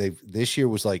it. And then this year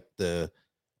was like the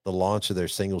launch of their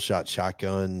single shot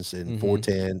shotguns in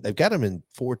 410. They've got them in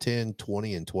 410,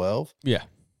 20, and 12. Yeah.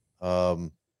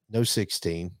 No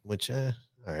 16, which all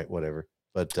right, whatever.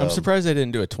 But I'm surprised they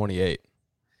didn't do a 28.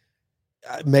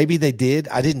 Maybe they did.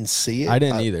 I didn't see it. I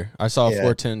didn't either. I saw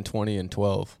 410, 20, and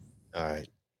 12. All right.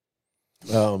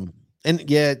 And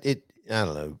yeah, I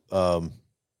don't know.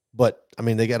 But I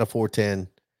mean, they got a 410,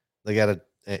 they got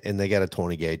a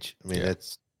 20 gauge. I mean,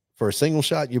 that's for a single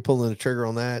shot. You're pulling the trigger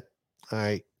on that. All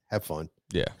right, have fun.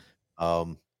 Yeah.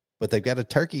 But they've got a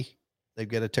turkey. They've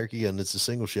got a turkey, and it's a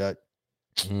single shot.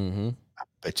 Mm-hmm. I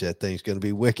bet you that thing's going to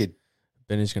be wicked.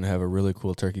 Benny's going to have a really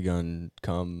cool turkey gun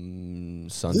come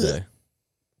Sunday.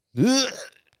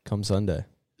 Come Sunday.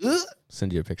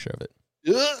 Send you a picture of it.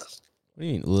 What do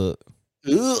you mean? Look.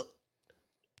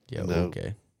 Yeah, No.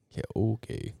 okay. Yeah,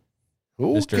 okay.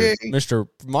 Okay. Mr.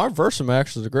 My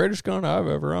Versamax is the greatest gun I've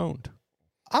ever owned.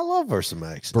 I love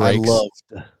Versamax. Brakes. I loved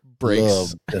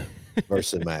Brakes.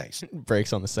 Versamax.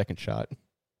 Brakes on the second shot.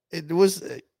 It was,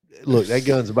 look, that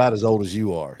gun's about as old as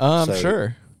you are. I'm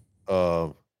sure.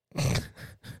 I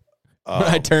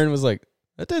turned and was like,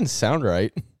 that didn't sound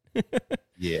right.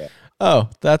 Yeah. Oh,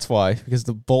 that's why. Because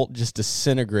the bolt just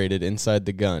disintegrated inside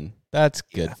the gun. That's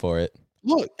good for it.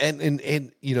 Look,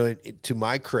 and you know, to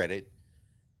my credit,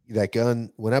 that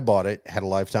gun, when I bought it, had a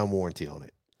lifetime warranty on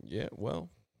it. Yeah, well.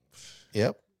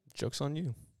 Yep. Joke's on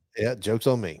you. Yeah, joke's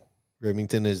on me.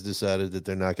 Remington has decided that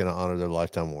they're not going to honor their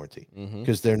lifetime warranty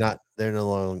because they're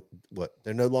no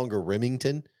longer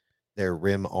Remington. They're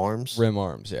Rim Arms. Rim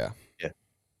Arms, yeah. Yeah.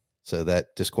 So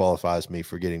that disqualifies me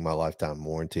for getting my lifetime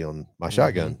warranty on my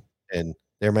shotgun, and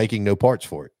they're making no parts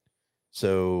for it.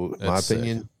 So my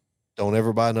opinion, don't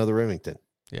ever buy another Remington.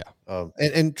 Yeah.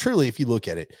 And truly, if you look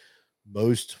at it,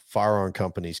 most firearm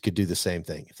companies could do the same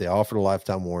thing. If they offered a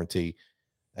lifetime warranty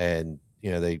and,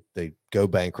 you know, they go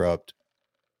bankrupt,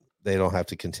 they don't have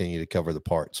to continue to cover the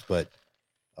parts, but,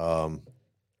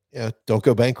 don't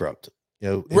go bankrupt,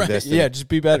 right. Yeah. Just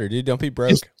be better, dude. Don't be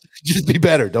broke. Just be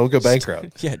better. Don't go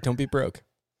bankrupt. Yeah. Don't be broke.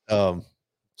 So,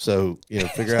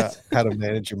 figure out how to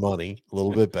manage your money a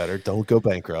little bit better. Don't go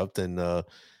bankrupt. And, if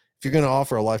you're going to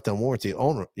offer a lifetime warranty,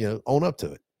 own up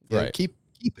to it. Right. Keep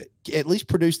it. At least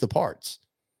produce the parts.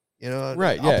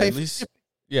 Right. I'll pay at for least. it.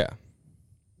 Yeah.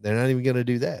 They're not even going to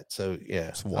do that. So yeah,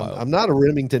 It's wild. I'm not a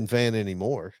Remington fan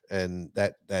anymore. And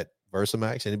that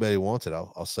Versamax, anybody who wants it,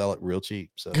 I'll sell it real cheap.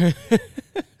 So I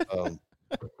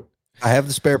have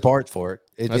the spare parts for it.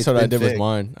 That's what I did with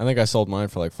mine. I think I sold mine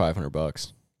for like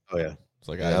 $500. Oh yeah. It's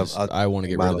like I want to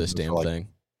get rid of this damn thing.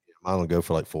 Mine will go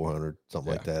for like 400,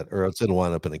 something like that, or else it'll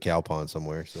wind up in a cow pond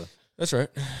somewhere. So that's right.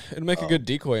 It'll make a good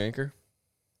decoy anchor.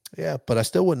 Yeah, but I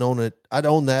still wouldn't own it. I'd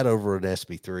own that over an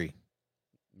SB3.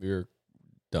 You're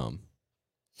dumb.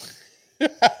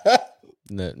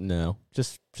 No,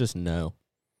 just no.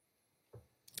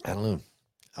 I don't know.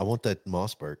 I want that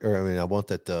Mossberg, I want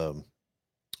that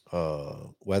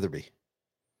Weatherby.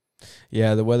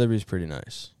 Yeah, the Weatherby's pretty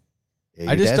nice.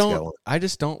 Yeah, I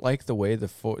just don't like the way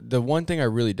the one thing I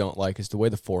really don't like is the way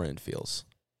the forend feels.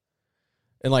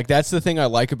 And like that's the thing I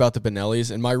like about the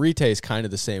Benellis, and my Rite is kind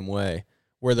of the same way,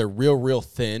 where they're real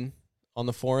thin on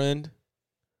the forend,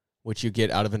 which you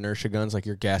get out of inertia guns. Like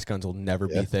your gas guns will never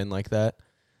be thin like that.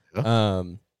 Yeah.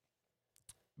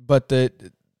 But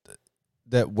that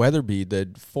Weatherby,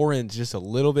 the forend's just a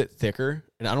little bit thicker,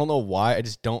 and I don't know why. I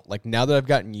just don't like, now that I've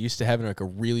gotten used to having like a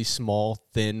really small,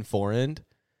 thin forend,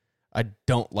 I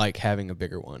don't like having a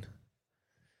bigger one.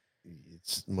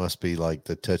 It must be like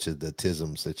the touch of the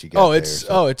tisms that you got.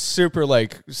 It's super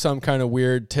like some kind of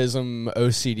weird tism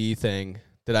OCD thing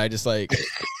that I just like.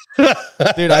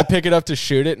 Dude, I pick it up to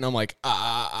shoot it, and I'm like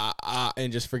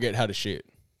and just forget how to shoot.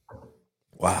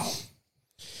 Wow.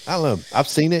 I don't know. I've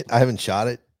seen it. I haven't shot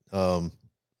it. I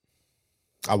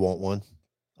want one.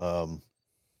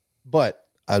 But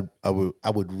I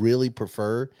would really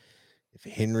prefer if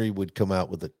Henry would come out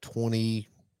with a 20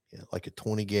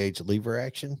 gauge lever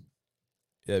action.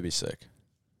 Yeah, that'd be sick.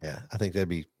 Yeah, I think that'd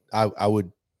be.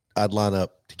 I'd line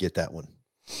up to get that one.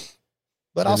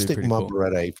 But I'll stick with my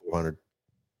Beretta A400.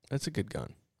 That's a good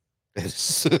gun.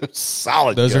 It's a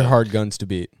solid. Those are hard guns to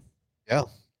beat. Yeah.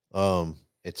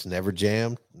 It's never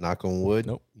jammed. Knock on wood.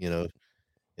 Nope.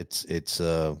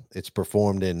 It's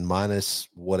performed in minus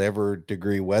whatever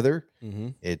degree weather. Mm-hmm.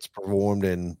 It's performed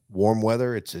in warm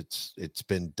weather. It's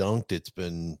been dunked. It's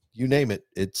been, you name it,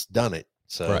 it's done it.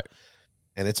 So, Right.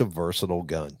 and it's a versatile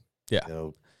gun. Yeah.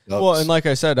 You know, Well, and like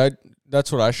I said,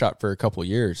 that's what I shot for a couple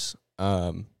years.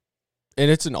 And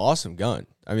it's an awesome gun.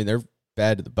 I mean, they're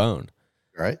bad to the bone.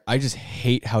 right. I just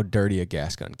hate how dirty a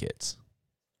gas gun gets.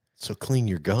 So clean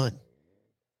your gun.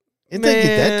 And they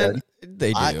get that done.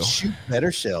 They do. I shoot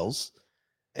better shells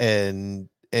and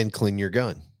clean your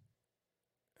gun.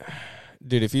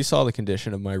 Dude, if you saw the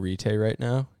condition of my Rete right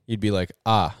now, you'd be like,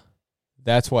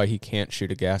 that's why he can't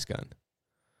shoot a gas gun.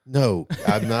 No,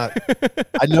 I'm not.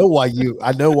 I know why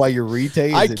your Rete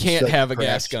is I can't have a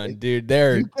gas gun, dude.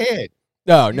 You can't.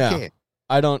 No, You no. can't.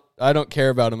 I don't care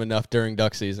about them enough during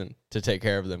duck season to take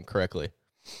care of them correctly.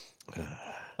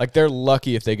 Like, they're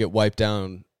lucky if they get wiped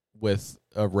down with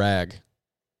a rag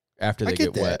after they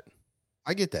get wet.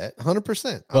 I get that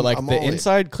 100%. But like the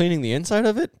inside, cleaning the inside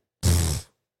of it,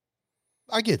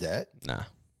 I get that. nah.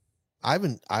 I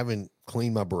haven't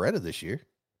cleaned my Beretta this year.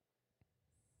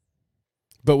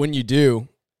 But when you do,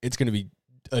 it's going to be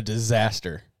a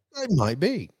disaster. It might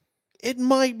be. It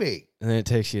might be. And then it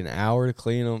takes you an hour to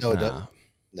clean them. No, it doesn't.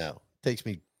 No, it takes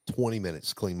me 20 minutes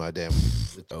to clean my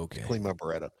clean my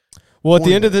Beretta. Well, at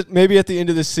the end of maybe at the end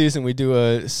of this season, we do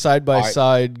a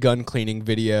side-by-side gun cleaning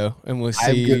video, and we'll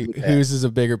see whose is a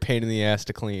bigger pain in the ass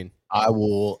to clean.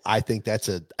 I think that's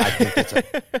a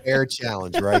fair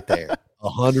challenge right there.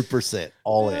 100%,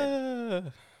 all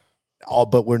in.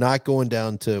 But we're not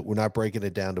breaking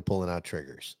it down to pulling out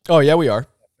triggers. Oh yeah, we are.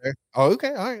 Oh,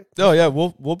 okay, all right. Oh yeah,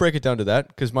 we'll break it down to that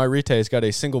because my Rete's got a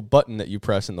single button that you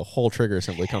press and the whole trigger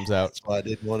assembly comes out. That's why I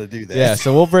didn't want to do that. Yeah,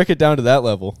 so we'll break it down to that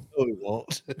level. No, we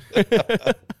won't.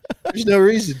 There's no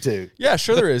reason to. Yeah,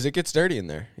 sure there is. It gets dirty in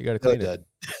there. You got to clean it.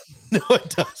 No, it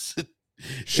doesn't.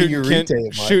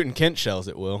 Shooting Kent shells,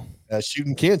 it will.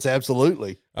 Shooting Kents,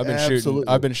 absolutely. I've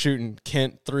been shooting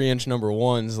Kent 3-inch number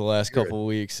ones the last couple of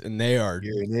weeks, and they are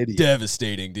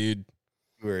devastating, dude.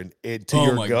 You're an idiot to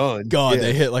your gun. God,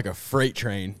 they hit like a freight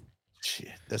train.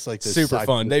 Shit, that's like super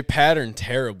fun. They pattern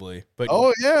terribly, but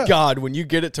God, when you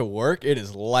get it to work, it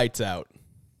is lights out.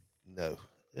 No,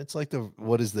 it's like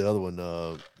what is the other one?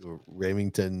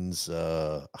 Remington's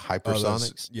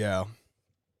hypersonics.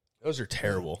 Those are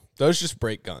terrible. Those just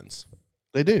break guns.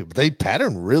 They do. But they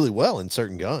pattern really well in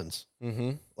certain guns.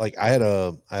 Mm-hmm. Like I had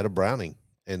a Browning,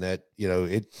 and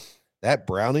that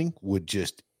Browning would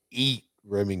just eat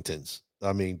Remingtons.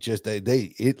 I mean, just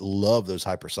it loved those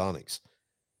hypersonics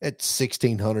at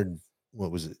 1,600.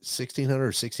 What was it? 1,600 or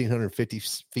 1,650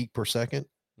 feet per second.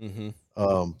 Mm-hmm.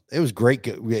 It was great.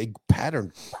 It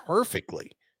patterned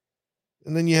perfectly.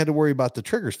 And then you had to worry about the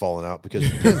triggers falling out because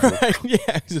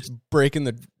just breaking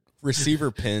the receiver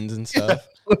pins and stuff.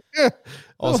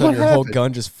 All of a sudden, your whole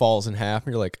gun just falls in half,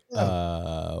 and you're like,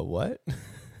 what?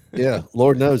 Yeah,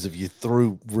 Lord knows if you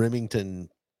threw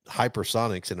Remington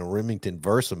hypersonics in a Remington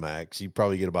Versamax, you'd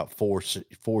probably get about four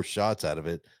shots out of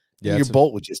it. Yeah, your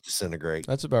bolt would just disintegrate.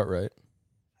 That's about right.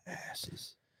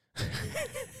 Asses.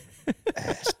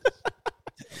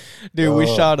 Dude,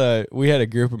 we had a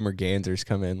group of Mergansers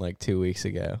come in like 2 weeks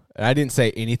ago, and I didn't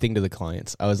say anything to the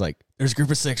clients. I was like, "There's a group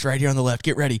of 6 right here on the left.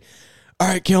 Get ready. All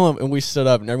right, kill them." And we stood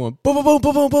up, and everyone boom, boom, boom,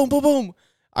 boom, boom, boom, boom, boom.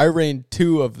 I rained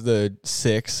 2 of the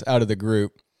 6 out of the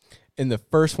group. In the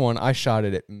first one, I shot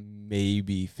it at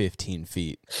maybe 15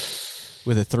 feet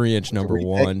with a 3-inch number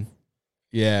 1.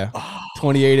 Yeah,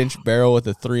 28-inch barrel with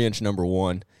a 3-inch number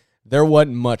 1. There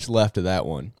wasn't much left of that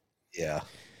one. Yeah.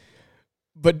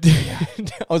 But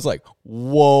I was like,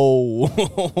 whoa,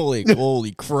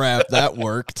 holy crap, that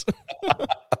worked.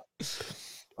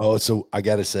 Oh, so I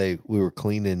got to say, we were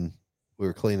cleaning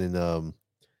all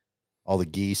the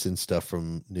geese and stuff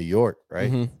from New York, right?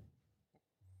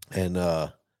 Mm-hmm. And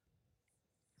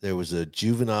there was a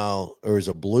juvenile, or was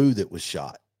a blue that was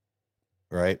shot,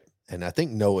 right? And I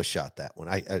think Noah shot that one.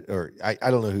 I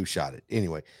don't know who shot it.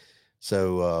 Anyway,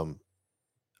 so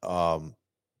I'm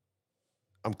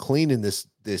cleaning this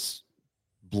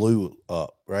blue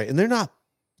up, right? And they're not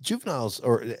juveniles,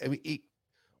 or I mean,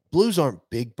 blues aren't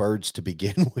big birds to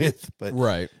begin with, but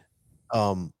right.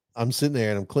 I'm sitting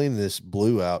there and I'm cleaning this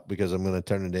blue out because I'm going to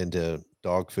turn it into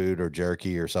dog food or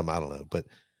jerky or something. I don't know,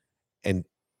 and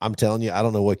I'm telling you, I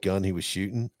don't know what gun he was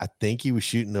shooting. I think he was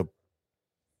shooting I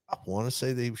want to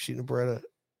say they were shooting a Beretta.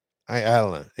 I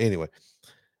don't know. Anyway,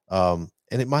 and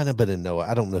it might have been a Noah.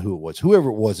 I don't know who it was. Whoever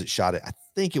it was that shot it, I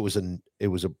think it was a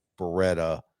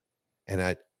Beretta.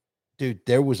 And dude,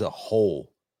 there was a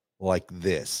hole like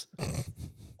this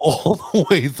all the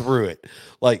way through it,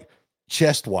 like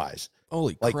chest wise.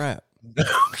 Holy crap.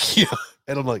 Yeah.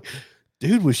 And I'm like,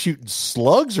 dude was shooting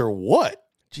slugs or what?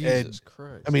 Jesus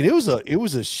Christ. I mean, it was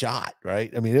a shot,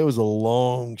 right? I mean, it was a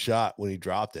long shot when he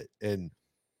dropped it. And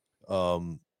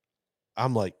I'm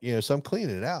like, so I'm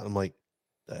cleaning it out. I'm like,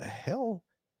 the hell?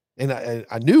 And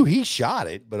I knew he shot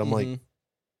it, but I'm like,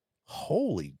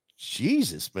 holy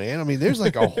Jesus, man. I mean, there's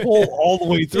like a hole all the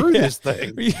way through this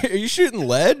thing. Are you shooting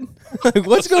lead? Like,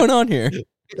 what's going on here?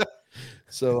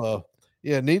 So,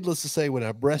 needless to say, when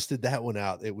I breasted that one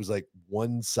out, it was like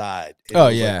one side. Oh,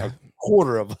 like yeah. a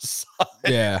quarter of a side.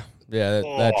 Yeah. Yeah,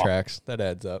 that tracks. That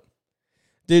adds up.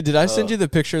 Dude, did I send you the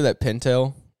picture of that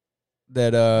pintail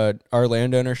that our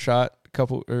landowner shot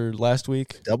last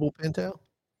week? Double pintail?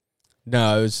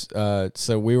 No, it was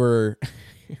so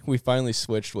we finally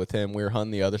switched with him. We were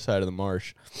hunting the other side of the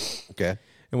marsh. Okay.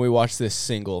 And we watched this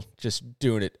single just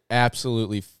doing it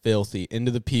absolutely filthy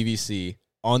into the PVC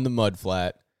on the mud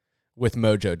flat with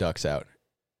mojo ducks out.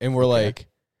 And we're like,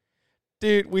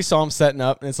 dude, we saw him setting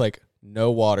up and it's like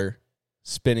no water,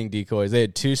 spinning decoys. They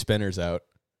had 2 spinners out.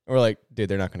 And we're like, dude,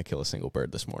 they're not going to kill a single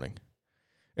bird this morning.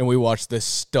 And we watched this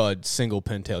stud single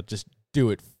pintail just do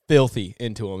it filthy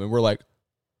into him. And we're like,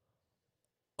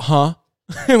 huh?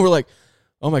 And we're like,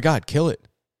 oh my God, kill it.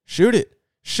 Shoot it.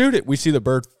 Shoot it. We see the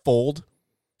bird fold.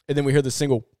 And then we hear the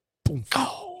single boom.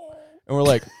 And we're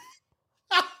like,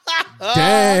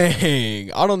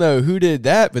 dang. I don't know who did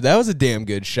that, but that was a damn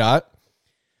good shot.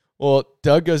 Well,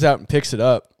 Doug goes out and picks it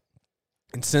up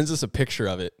and sends us a picture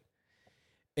of it.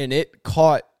 And it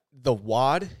caught the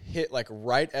wad, hit like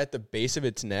right at the base of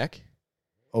its neck.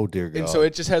 Oh, dear God. And so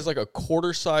it just has like a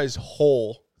quarter-size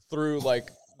hole through like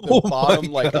the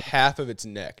bottom, like half of its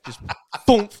neck. Just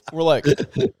boom. We're like,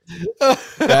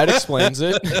 that explains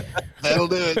it. That'll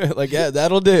do it. Like, yeah,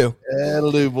 that'll do.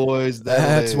 That'll do, boys.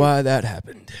 That's why that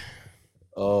happened.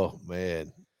 Oh,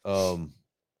 man.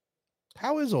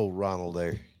 How is old Ronald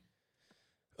there?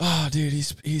 Oh, dude,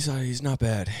 he's not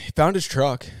bad. He found his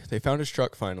truck. They found his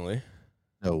truck finally.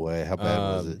 No way. How bad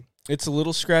was it? It's a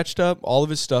little scratched up. All of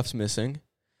his stuff's missing.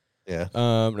 Yeah.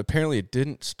 And apparently it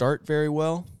didn't start very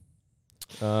well.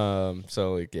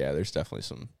 So like, yeah, there's definitely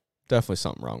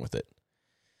something wrong with it.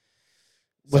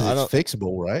 Was it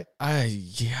fixable, right?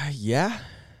 Yeah.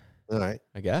 All right.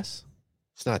 I guess.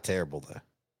 It's not terrible though.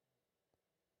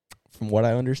 From what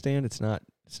I understand, it's not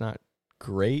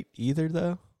great either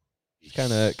though.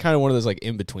 Kind of one of those like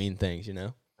in between things, you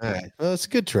know. All right. Well, it's a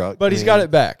good truck, but he's got it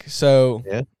back. So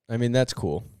yeah, I mean that's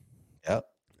cool. Yep.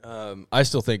 I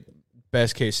still think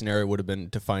best case scenario would have been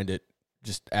to find it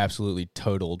just absolutely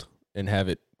totaled and have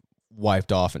it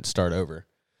wiped off and start over.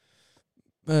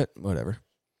 But whatever.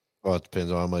 Well, it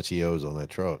depends on how much he owes on that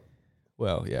truck.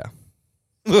 Well, yeah.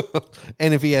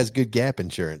 And if he has good gap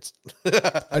insurance.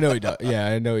 I know he does. Yeah,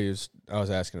 I was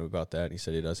asking him about that, and he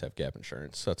said he does have gap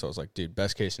insurance. So that's why I was like, dude,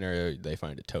 best case scenario, they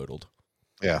find it totaled.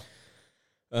 Yeah.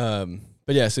 But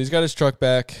yeah, so he's got his truck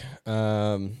back.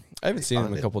 I haven't seen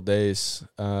him in a couple of days.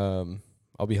 I'll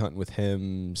be hunting with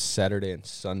him Saturday and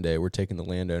Sunday. We're taking the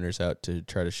landowners out to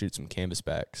try to shoot some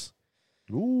canvasbacks.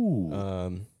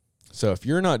 Ooh. So if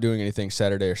you're not doing anything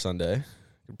Saturday or Sunday, I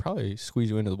could probably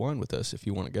squeeze you into the one with us if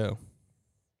you want to go.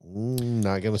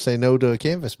 Not going to say no to a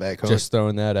canvasback, huh? Just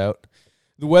throwing that out.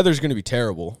 The weather's going to be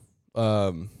terrible.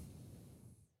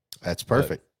 That's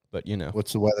perfect. But you know.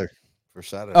 What's the weather for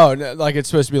Saturday? Oh, no, like it's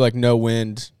supposed to be like no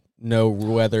wind, no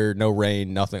weather, no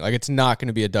rain, nothing. Like it's not going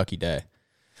to be a ducky day.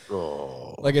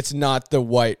 Oh. Like it's not the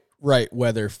right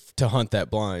weather to hunt that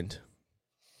blind.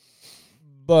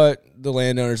 But the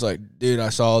landowner's like, dude, I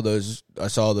saw those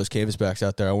canvasbacks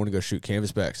out there. I want to go shoot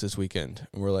canvasbacks this weekend.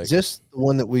 And we're like, is this the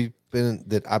one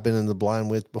that I've been in the blind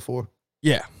with before?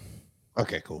 Yeah.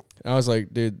 Okay, cool. And I was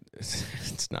like, dude,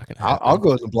 it's not gonna happen. I'll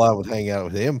go in the blind with hang out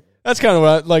with him. That's kind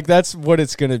of that's what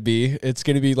it's gonna be. It's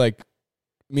gonna be like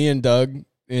me and Doug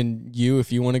and you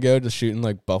if you want to go to shooting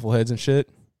like buffleheads and shit.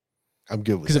 I'm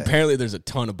good with that. Because apparently there's a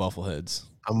ton of buffleheads.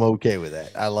 I'm okay with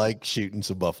that. I like shooting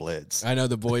some buffleheads. I know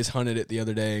the boys hunted it the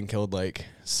other day and killed like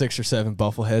 6 or 7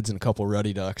 buffleheads and a couple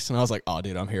ruddy ducks. And I was like, oh,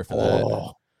 dude, I'm here for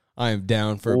that. I am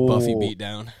down for a Buffy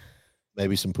beatdown.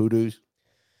 Maybe some poodoos.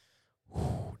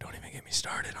 Ooh, don't even get me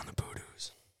started on the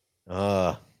poodoos.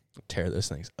 I'll tear those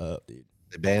things up, dude.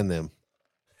 They banned them.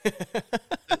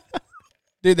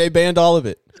 Dude, they banned all of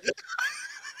it.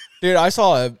 Dude, I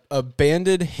saw a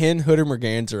banded hen hooder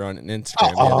merganser on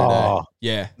Instagram the other day.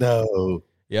 Yeah. No.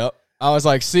 Yep. I was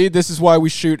like, see, this is why we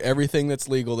shoot everything that's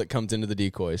legal that comes into the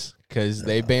decoys, because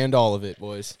they banned all of it,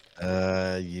 boys.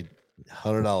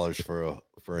 $100 for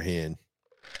a hen.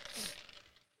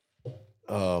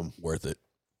 Worth it.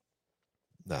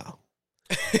 No.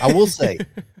 I will say,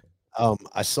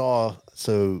 I saw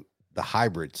the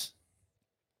hybrids.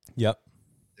 Yep.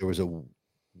 there was a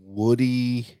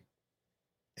Woody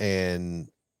and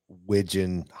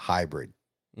Widgeon hybrid.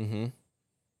 Mm-hmm.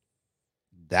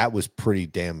 That was pretty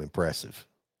damn impressive.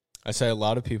 I say a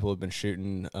lot of people have been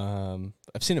shooting.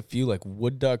 I've seen a few like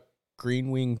wood duck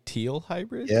green wing teal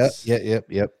hybrids. Yep.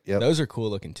 Those are cool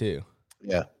looking too.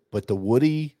 Yeah, but the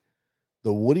Woody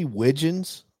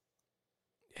Widgeons,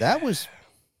 that was,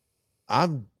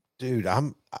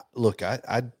 look,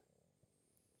 I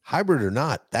hybrid or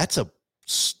not, that's a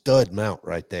stud mount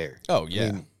right there. Oh yeah.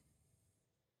 I mean,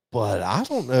 but I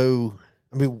don't know.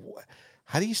 I mean,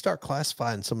 how do you start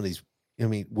classifying some of these? I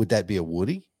mean, would that be a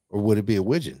Woody or would it be a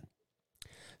Widgeon?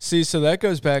 See, so that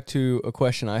goes back to a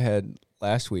question I had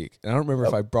last week. And I don't remember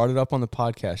if I brought it up on the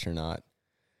podcast or not,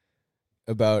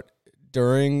 about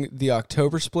during the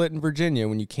October split in Virginia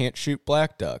when you can't shoot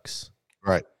black ducks.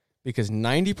 Right. Because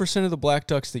 90% of the black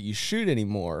ducks that you shoot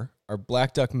anymore are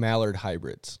black duck mallard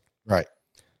hybrids. Right.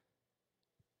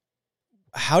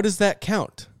 How does that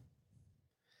count?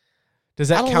 Does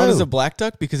that count as a black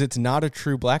duck? Because it's not a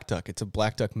true black duck. It's a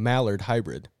black duck mallard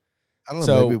hybrid. I don't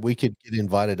know. Maybe we could get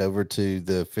invited over to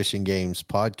the Fishing Games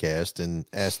podcast and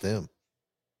ask them.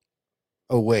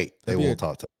 Oh, wait. They won't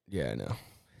talk to them. Yeah, I know.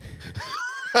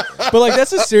 But, like,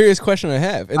 that's a serious question I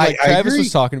have. And, like, Travis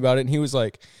was talking about it, and he was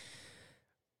like,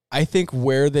 I think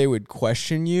where they would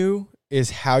question you is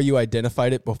how you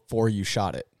identified it before you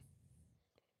shot it.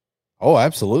 Oh,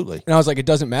 absolutely. And I was like, it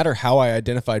doesn't matter how I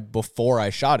identified before I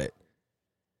shot it.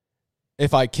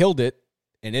 If I killed it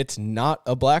and it's not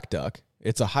a black duck,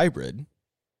 it's a hybrid,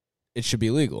 it should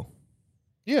be legal.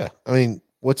 Yeah. I mean,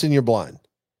 what's in your blind?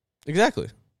 Exactly.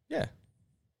 Yeah.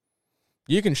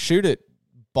 You can shoot at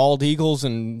bald eagles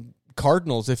and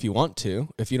cardinals if you want to,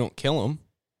 if you don't kill them.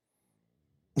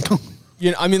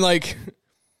 You know, I mean, like,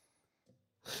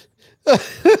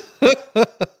 if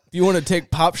you want to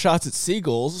take pop shots at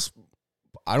seagulls,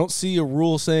 I don't see a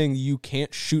rule saying you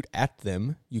can't shoot at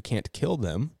them. You can't kill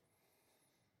them.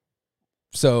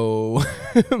 So,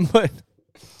 but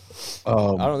I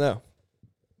don't know.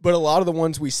 But a lot of the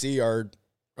ones we see are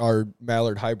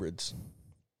mallard hybrids.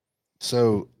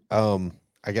 So,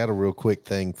 I got a real quick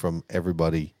thing from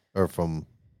everybody or from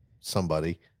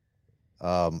somebody.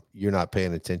 You're not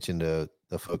paying attention to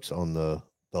the folks on the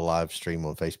live stream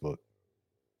on Facebook.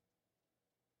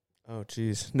 Oh,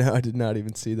 geez. No, I did not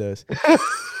even see those.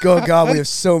 Oh, God, we have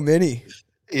so many.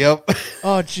 Yep.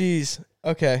 Oh, geez.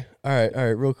 Okay. All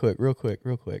right. Real quick.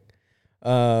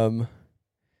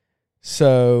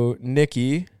 So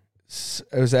Nikki,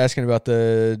 I was asking about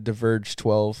the Diverge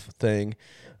 12 thing.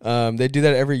 They do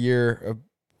that every year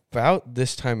about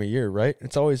this time of year, right?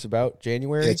 It's always about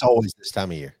January. It's always this time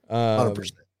of year.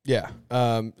 100%. Yeah.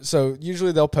 So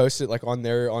usually they'll post it like on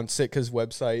Sitka's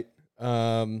website.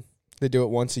 They do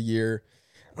it once a year.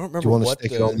 I don't remember do you want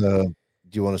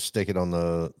to stick it on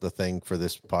the thing for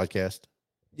this podcast?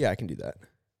 Yeah, I can do that.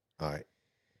 All right.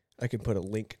 I can put a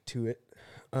link to it.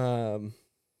 But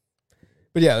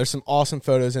yeah, there's some awesome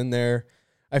photos in there.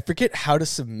 I forget how to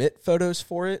submit photos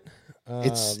for it.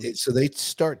 So they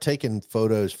start taking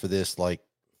photos for this. Like,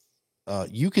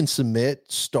 you can submit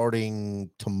starting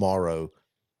tomorrow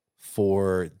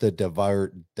for the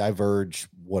Diverge,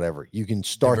 whatever. You can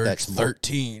start Diverge that tomorrow.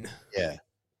 13. Yeah.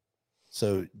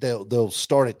 So they'll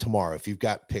start it tomorrow if you've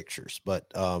got pictures,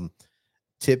 but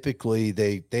typically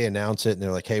they announce it and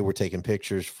they're like, hey, we're taking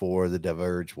pictures for the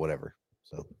Diverge, whatever.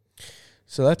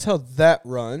 So that's how that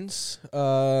runs.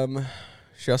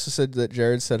 She also said that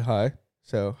Jared said hi.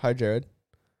 So hi, Jared.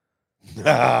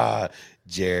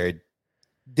 Jared,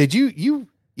 did you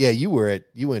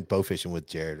went bow fishing with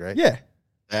Jared, right? Yeah,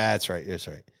 that's right. That's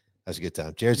right. That's a good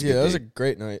time. Jared's that was a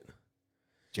great night.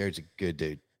 Jared's a good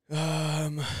dude.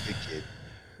 Good kid.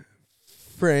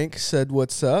 Frank said,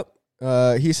 what's up?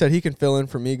 He said he can fill in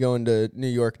for me going to New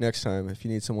York next time if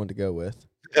you need someone to go with.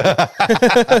 There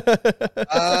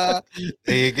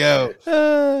you go.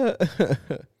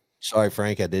 Sorry,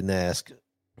 Frank, I didn't ask.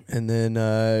 And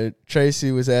then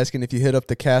Tracy was asking if you hit up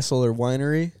the castle or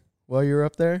winery while you were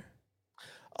up there.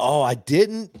 Oh, I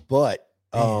didn't, but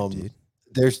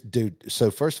dude.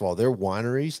 So first of all, their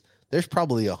wineries, there's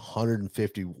probably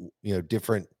 150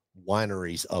 different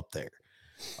wineries up there.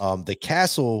 The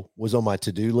castle was on my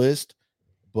to-do list,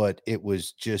 but it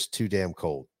was just too damn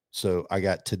cold. So I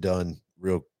got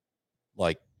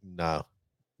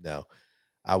no,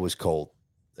 I was cold.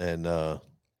 And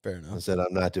fair enough. I said,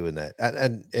 I'm not doing that.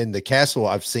 And the castle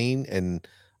I've seen and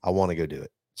I want to go do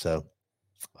it. So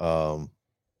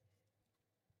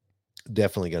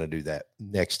definitely going to do that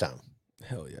next time.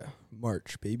 Hell yeah.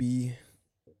 March, baby.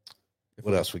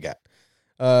 What else we got?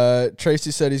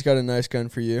 Tracy said he's got a nice gun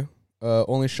for you.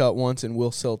 Only shot once and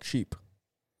will sell cheap.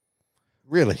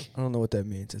 Really? I don't know what that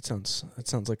means. It sounds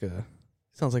like a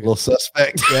Little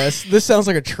suspect. yes. This sounds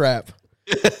like a trap.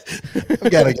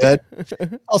 I've got a gun.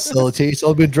 I'll sell it to you. It's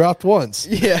only been dropped once.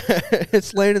 Yeah,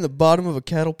 it's laying in the bottom of a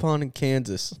cattle pond in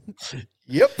Kansas.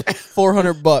 Yep.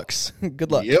 $400.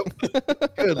 Good luck.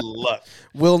 Yep. Good luck.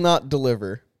 Will not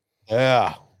deliver.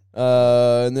 Yeah.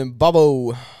 And then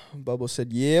Bobo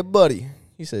said, "Yeah, buddy."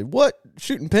 He said, "What?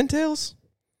 Shooting pintails?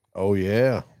 Oh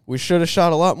yeah. We should have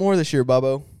shot a lot more this year,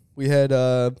 Bobo. We had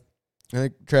I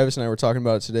think Travis and I were talking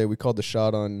about it today. We called the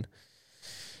shot on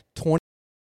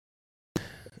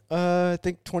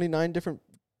 29 different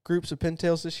groups of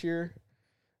pintails this year.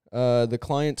 The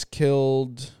clients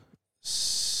killed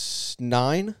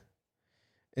 9,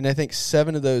 and I think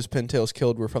 7 of those pintails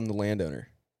killed were from the landowner.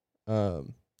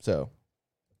 So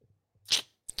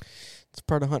it's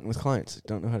part of hunting with clients that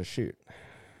don't know how to shoot.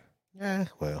 Yeah.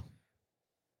 Well.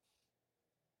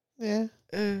 Yeah.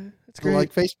 It's great.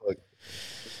 Like Facebook.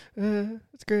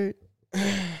 It's great.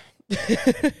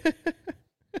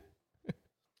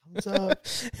 What's up?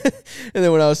 And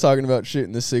then when I was talking about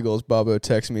shooting the seagulls, Bobo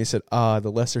texted me and said,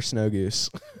 the lesser snow goose.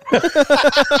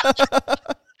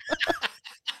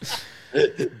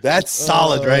 That's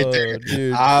solid right there.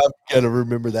 Dude. I'm going to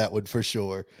remember that one for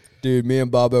sure. Dude, me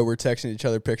and Bobo were texting each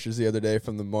other pictures the other day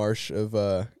from the marsh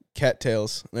of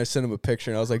cattails. And I sent him a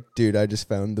picture, and I was like, dude, I just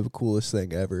found the coolest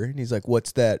thing ever. And he's like,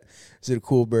 what's that? Is it a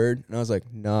cool bird? And I was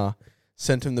like, nah.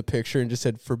 Sent him the picture and just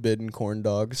said forbidden corn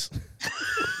dogs.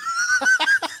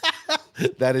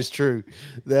 That is true.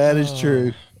 That is true.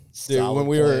 Dude, Solid when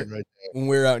we plan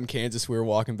were out in Kansas, we were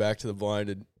walking back to the blind,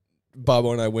 and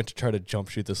Bobo and I went to try to jump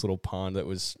shoot this little pond that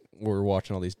we were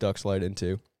watching all these ducks slide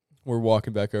into. We're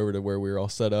walking back over to where we were all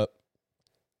set up,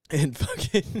 and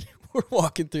fucking we're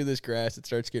walking through this grass. It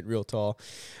starts getting real tall,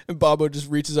 and Bobo just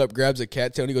reaches up, grabs a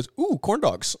cattail, and he goes, "Ooh, corn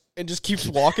dogs," and just keeps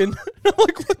walking. I'm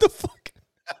like, "What the fuck?"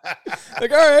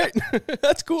 Like, all right,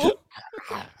 that's cool.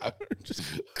 Just,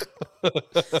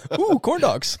 ooh, corn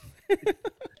dogs.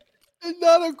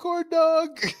 Not a corn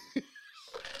dog.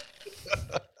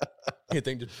 You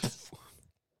think just,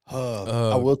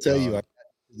 I will tell you,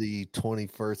 the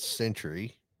 21st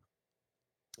century,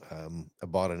 I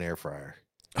bought an air fryer.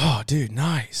 oh, dude,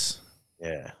 nice.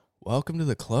 Yeah. Welcome to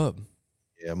the club.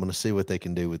 Yeah, I'm going to see what they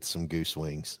can do with some goose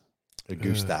wings or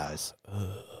goose thighs.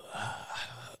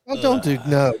 Oh, don't do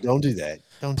that.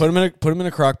 Don't Put them in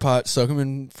a crock pot, soak them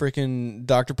in freaking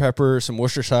Dr. Pepper, some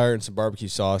Worcestershire, and some barbecue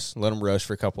sauce. Let them roast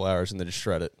for a couple hours, and then just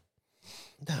shred it.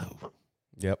 No.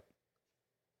 Yep.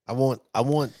 I want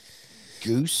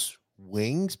goose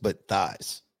wings, but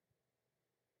thighs.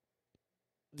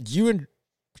 You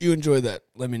enjoy that.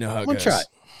 Let me know how it goes.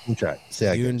 I'm try it. See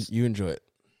how it goes. You enjoy it.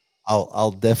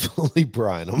 I'll definitely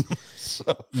brine them. So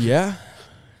Yeah.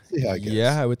 see how it goes.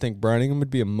 Yeah, I would think brining them would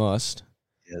be a must.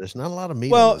 Yeah, there's not a lot of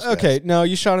meat. Well, on those okay. guys. No,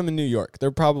 you shot them in New York.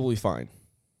 They're probably fine.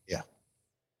 Yeah.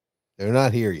 They're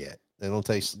not here yet. They don't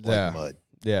taste like mud.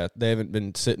 Yeah, they haven't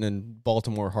been sitting in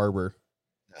Baltimore Harbor.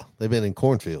 No, they've been in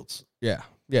cornfields. Yeah.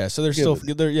 Yeah, so they're Good still with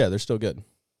it. they're still good.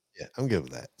 Yeah, I'm good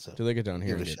with that. So Till they get down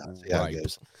here give it and a get shot. See how it ripe.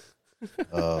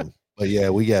 goes. But yeah,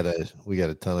 we got a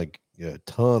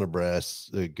ton of breasts,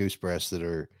 goose breasts that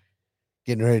are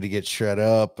getting ready to get shred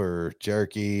up or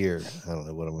jerky, or I don't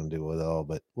know what I'm going to do with it all,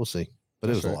 but we'll see. But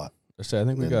it was That's a right. lot. So I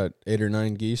think we And got 8 or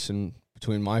 9 geese in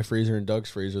between my freezer and Doug's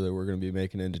freezer that we're going to be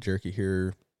making into jerky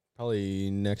here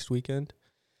probably next weekend.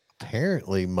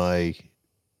 Apparently, my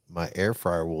air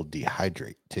fryer will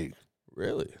dehydrate too.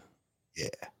 Really? Yeah.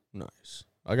 Nice.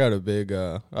 I got a big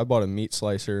I bought a meat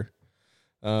slicer,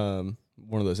 one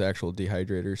of those actual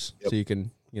dehydrators. Yep. So you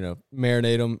can,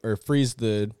 marinate them or freeze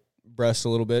the breast a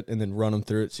little bit and then run them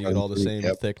through it so you get all the same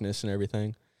thickness and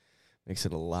everything. Makes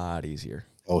it a lot easier.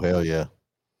 Oh, hell yeah.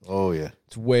 Oh, yeah.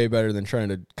 It's way better than trying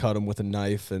to cut them with a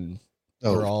knife and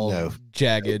they're all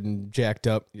jagged and jacked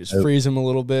up. You just freeze them a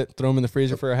little bit, throw them in the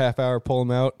freezer for a half hour, pull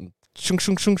them out, and shunk,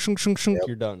 shunk, shunk, shunk, shunk, shunk,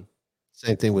 you're done.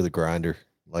 Same thing with a grinder.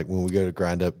 Like when we go to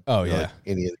grind up like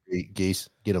any of the geese,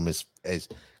 get them as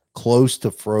close to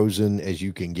frozen as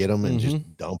you can get them and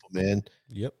just dump them in.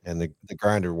 Yep. And the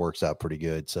grinder works out pretty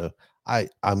good. So I'm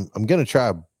going to try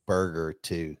a burger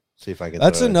too. See if I can.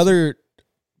 That's another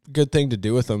good thing to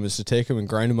do with them is to take them and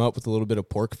grind them up with a little bit of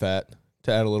pork fat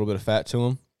to add a little bit of fat to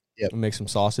them. Yep. And make some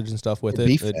sausage and stuff with or it.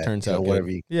 Beef it fat, turns out whatever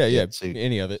good. you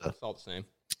Any of it. So, it's all the same.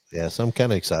 Yeah, so I'm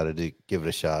kind of excited to give it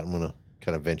a shot. I'm going to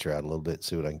kind of venture out a little bit,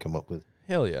 see what I can come up with.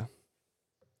 Hell yeah.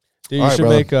 Dude, All you should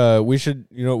brother. make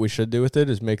what we should do with it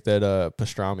is make that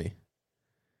pastrami.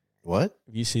 What?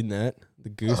 Have you seen that? The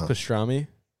goose pastrami?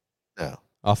 No.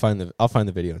 I'll find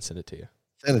the video and send it to you.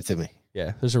 Send it to me.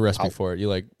 Yeah, there's a recipe for it.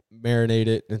 You marinate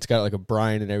it. And it's got like a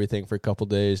brine and everything for a couple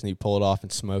days, and you pull it off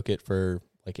and smoke it for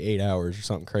like 8 hours or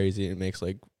something crazy, and it makes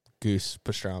like goose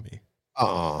pastrami.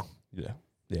 Yeah.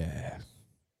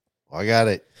 Well, I got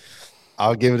it.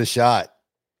 I'll give it a shot.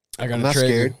 I'm not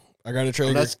scared. I got a Traeger.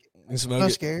 I'm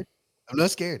not scared. I'm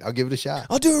not scared. I'll give it a shot.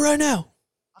 I'll do it right now.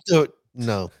 I'll do it.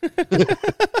 No.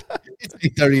 It's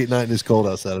 8:30 at night and it's cold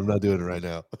outside. I'm not doing it right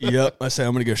now. Yep. I say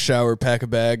I'm going to go shower, pack a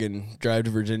bag, and drive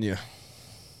to Virginia.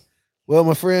 Well,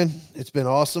 my friend, it's been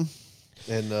awesome.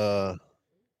 And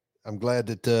I'm glad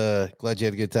you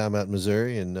had a good time out in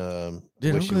Missouri. And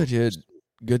dude, I'm glad you had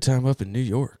a good time up in New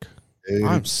York. Dude,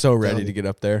 I'm so ready to get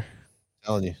up there. I'm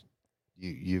telling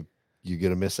you, you're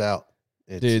going to miss out.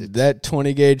 Dude, that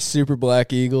 20 gauge Super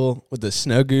Black Eagle with the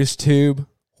Snow Goose tube.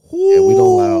 Yeah, we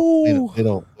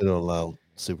don't allow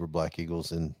Super Black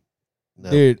Eagles in. No.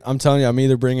 Dude, I'm telling you, I'm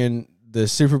either bringing the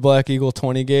Super Black Eagle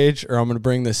 20 gauge or I'm going to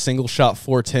bring the single shot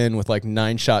 410 with like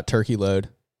 9-shot turkey load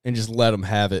and just let them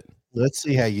have it. Let's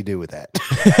see how you do with that.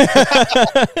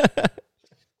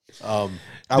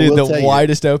 Dude, the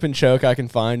widest open choke I can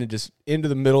find and just into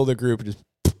the middle of the group and just.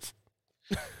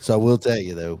 So I will tell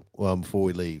you though, before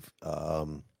we leave,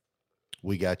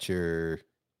 we got your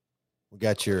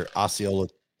Osceola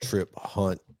trip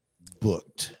hunt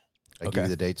booked. I give you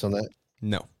the dates on that?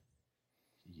 No.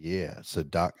 Yeah. So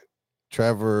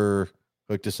Trevor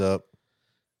hooked us up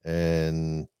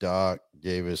and Doc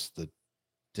gave us the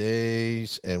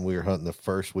days, and we were hunting the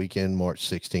first weekend, March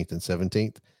 16th and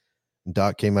 17th.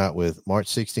 Doc came out with March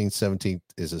 16th, 17th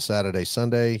is a Saturday,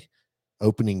 Sunday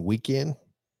opening weekend.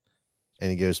 And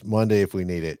he goes, Monday if we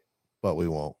need it, but we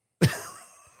won't.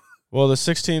 Well, the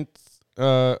 16th,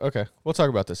 okay. We'll talk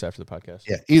about this after the podcast.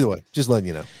 Yeah, either way, just letting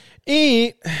you know.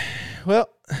 Well,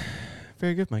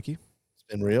 very good, Mikey. It's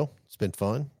been real. It's been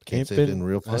fun. Can't say it's been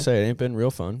real fun. I say it ain't been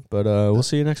real fun, but we'll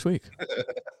see you next week.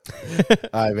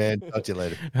 All right, man. Talk to you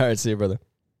later. All right, see you, brother.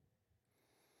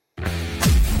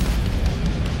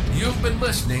 You've been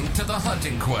listening to The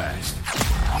Hunting Quest.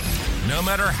 No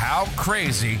matter how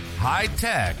crazy,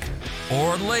 high-tech,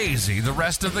 or lazy the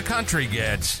rest of the country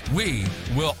gets, we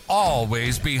will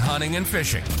always be hunting and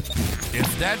fishing.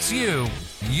 If that's you,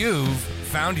 you've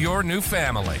found your new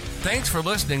family. Thanks for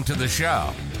listening to the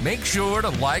show. Make sure to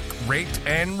like, rate,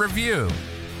 and review.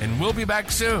 And we'll be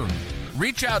back soon.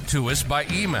 Reach out to us by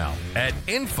email at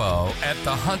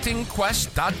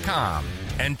info@thehuntingquest.com.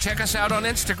 And check us out on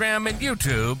Instagram and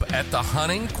YouTube at The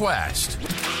Hunting Quest.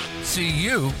 See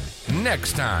you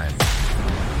next time.